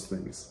express those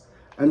things.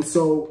 And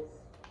so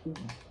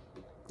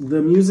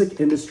the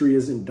music industry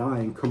isn't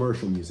dying,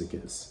 commercial music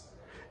is.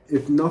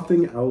 If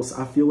nothing else,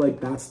 I feel like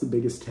that's the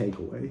biggest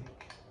takeaway.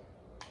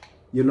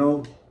 You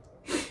know,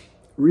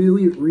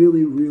 really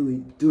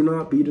do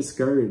not be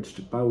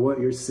discouraged by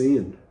what you're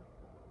seeing,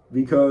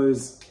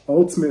 because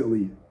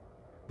ultimately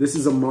this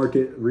is a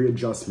market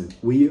readjustment.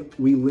 We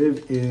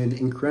live in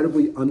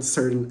incredibly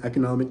uncertain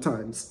economic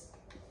times.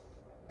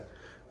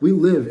 We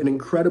live in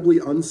incredibly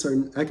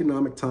uncertain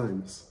economic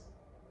times,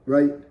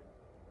 right?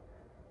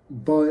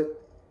 But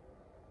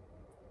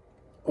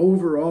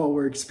overall,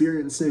 we're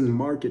experiencing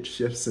market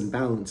shifts and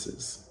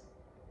balances.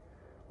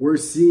 We're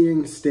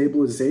seeing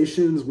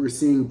stabilizations, we're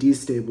seeing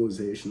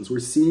destabilizations. We're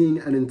seeing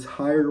an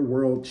entire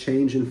world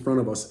change in front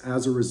of us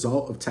as a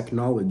result of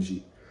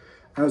technology.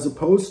 As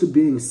opposed to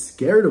being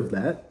scared of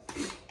that,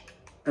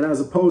 and as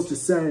opposed to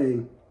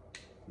saying,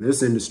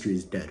 this industry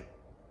is dead.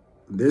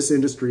 This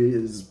industry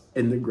is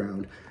in the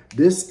ground.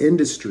 This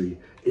industry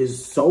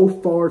is so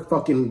far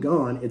fucking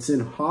gone, it's in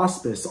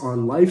hospice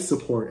on life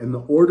support, and the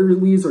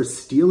orderlies are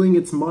stealing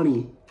its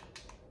money.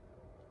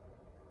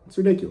 It's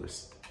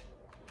ridiculous.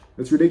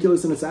 It's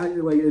ridiculous, and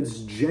it's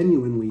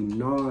genuinely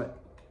not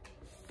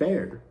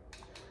fair.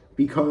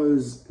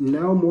 Because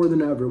now more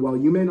than ever, while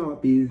you may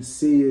not be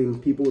seeing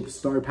people with the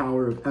star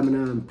power of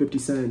Eminem, 50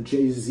 Cent,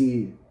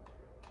 Jay-Z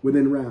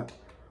within rap,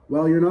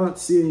 while you're not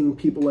seeing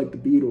people like the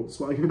Beatles,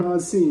 while you're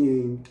not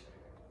seeing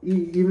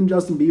even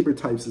Justin Bieber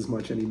types as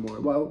much anymore,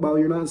 while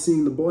you're not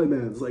seeing the boy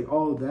bands, like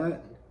all of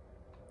that,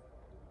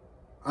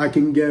 I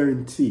can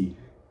guarantee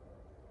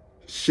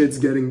shit's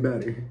getting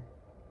better.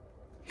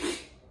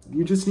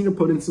 You just need to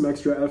put in some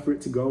extra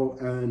effort to go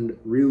and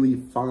really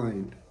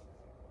find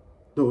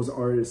those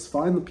artists,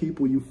 find the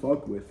people you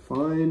fuck with,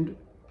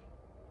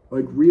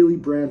 really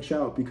branch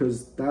out,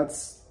 because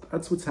that's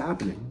what's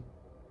happening.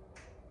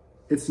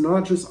 It's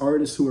not just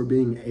artists who are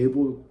being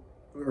enabled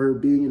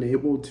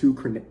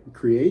to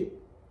create.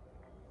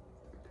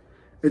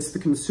 It's the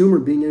consumer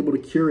being able to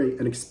curate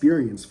an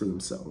experience for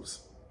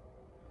themselves.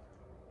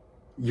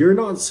 You're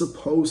not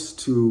supposed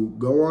to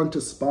go onto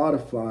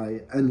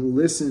Spotify and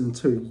listen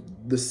to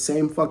the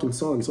same fucking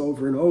songs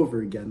over and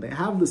over again. They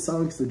have the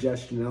song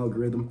suggestion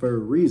algorithm for a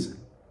reason.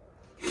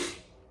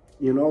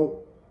 You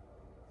know,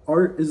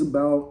 art is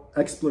about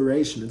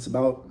exploration. It's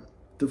about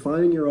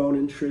defining your own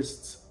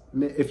interests.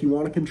 If you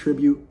want to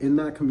contribute in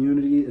that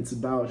community, it's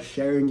about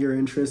sharing your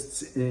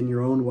interests in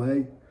your own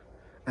way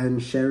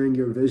and sharing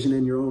your vision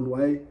in your own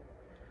way.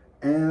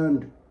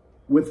 And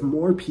with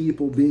more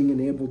people being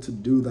enabled to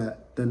do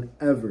that than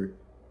ever,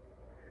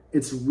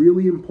 it's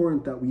really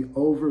important that we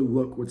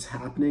overlook what's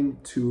happening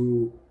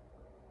to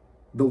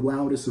the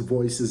loudest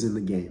voices in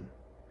the game,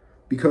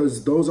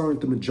 because those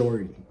aren't the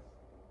majority.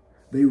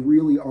 They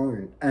really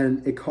aren't.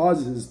 And it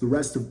causes the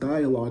rest of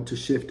dialogue to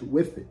shift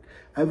with it.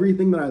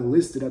 Everything that I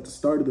listed at the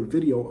start of the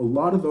video, a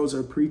lot of those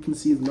are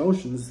preconceived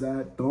notions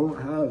that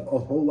don't have a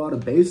whole lot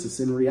of basis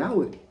in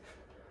reality.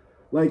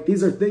 Like,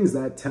 these are things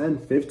that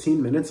 10,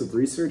 15 minutes of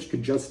research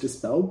could just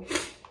dispel.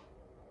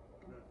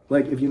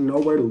 Like, if you know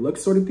where to look,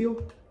 sort of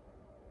deal.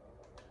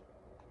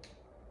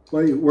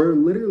 Like, we're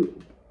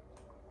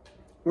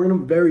in a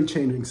very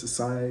changing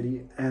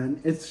society,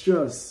 and it's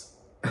just,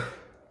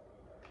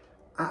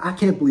 I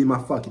can't believe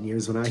my fucking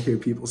ears when I hear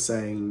people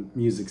saying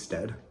music's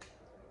dead.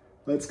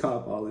 Let's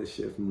cop all this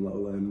shit from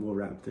Lola and we'll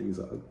wrap things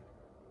up.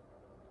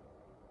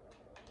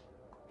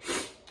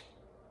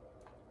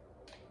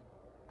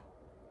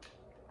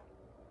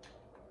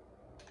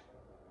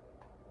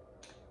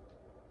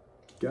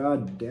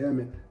 God damn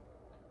it.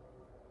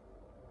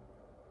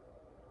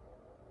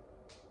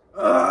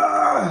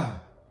 Ah!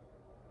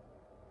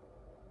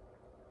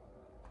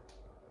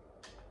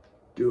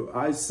 Do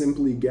I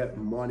simply get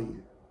money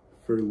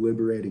for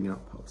liberating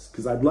Outposts?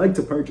 Because I'd like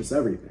to purchase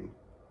everything.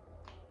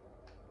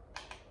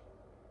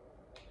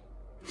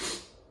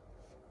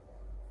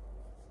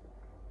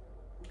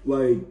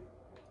 Like,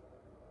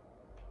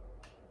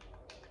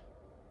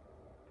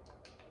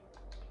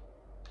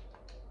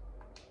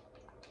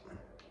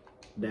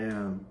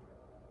 damn.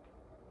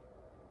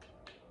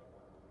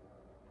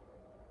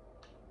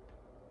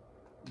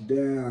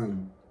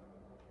 Damn.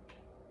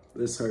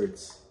 This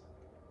hurts.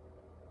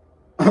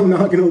 I'm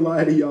not gonna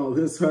lie to y'all,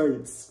 this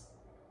hurts.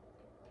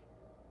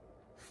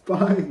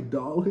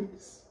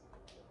 $5?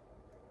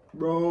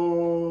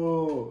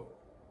 Bro.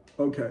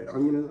 Okay,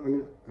 I'm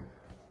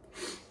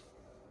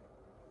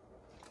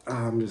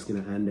just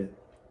gonna end it.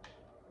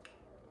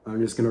 I'm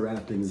just gonna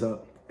wrap things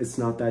up. It's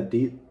not that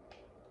deep.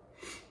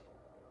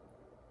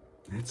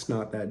 It's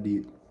not that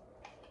deep.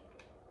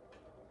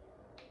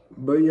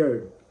 But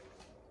yeah,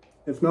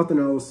 if nothing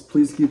else,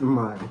 please keep in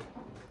mind,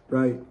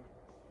 right?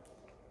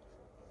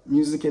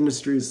 Music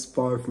industry is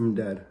far from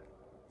dead.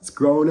 It's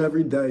growing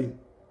every day.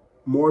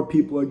 More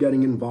people are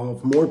getting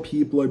involved. More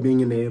people are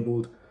being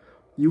enabled.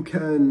 You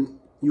can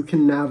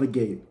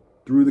navigate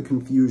through the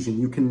confusion.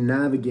 You can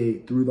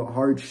navigate through the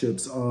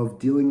hardships of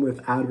dealing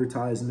with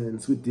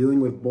advertisements, with dealing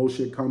with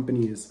bullshit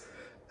companies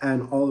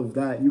and all of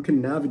that. You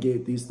can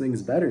navigate these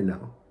things better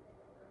now.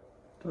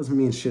 Doesn't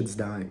mean shit's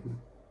dying.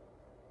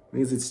 It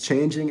means it's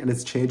changing, and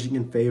it's changing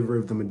in favor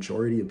of the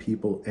majority of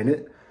people in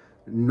it,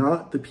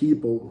 not the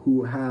people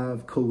who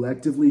have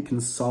collectively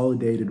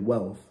consolidated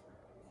wealth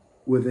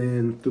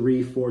within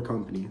 3-4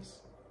 companies.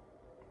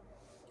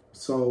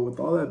 So with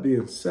all that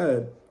being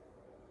said,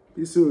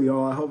 peace out,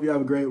 y'all. I hope you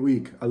have a great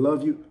week. I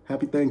love you.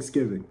 Happy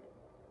Thanksgiving.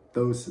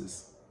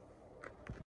 Doses.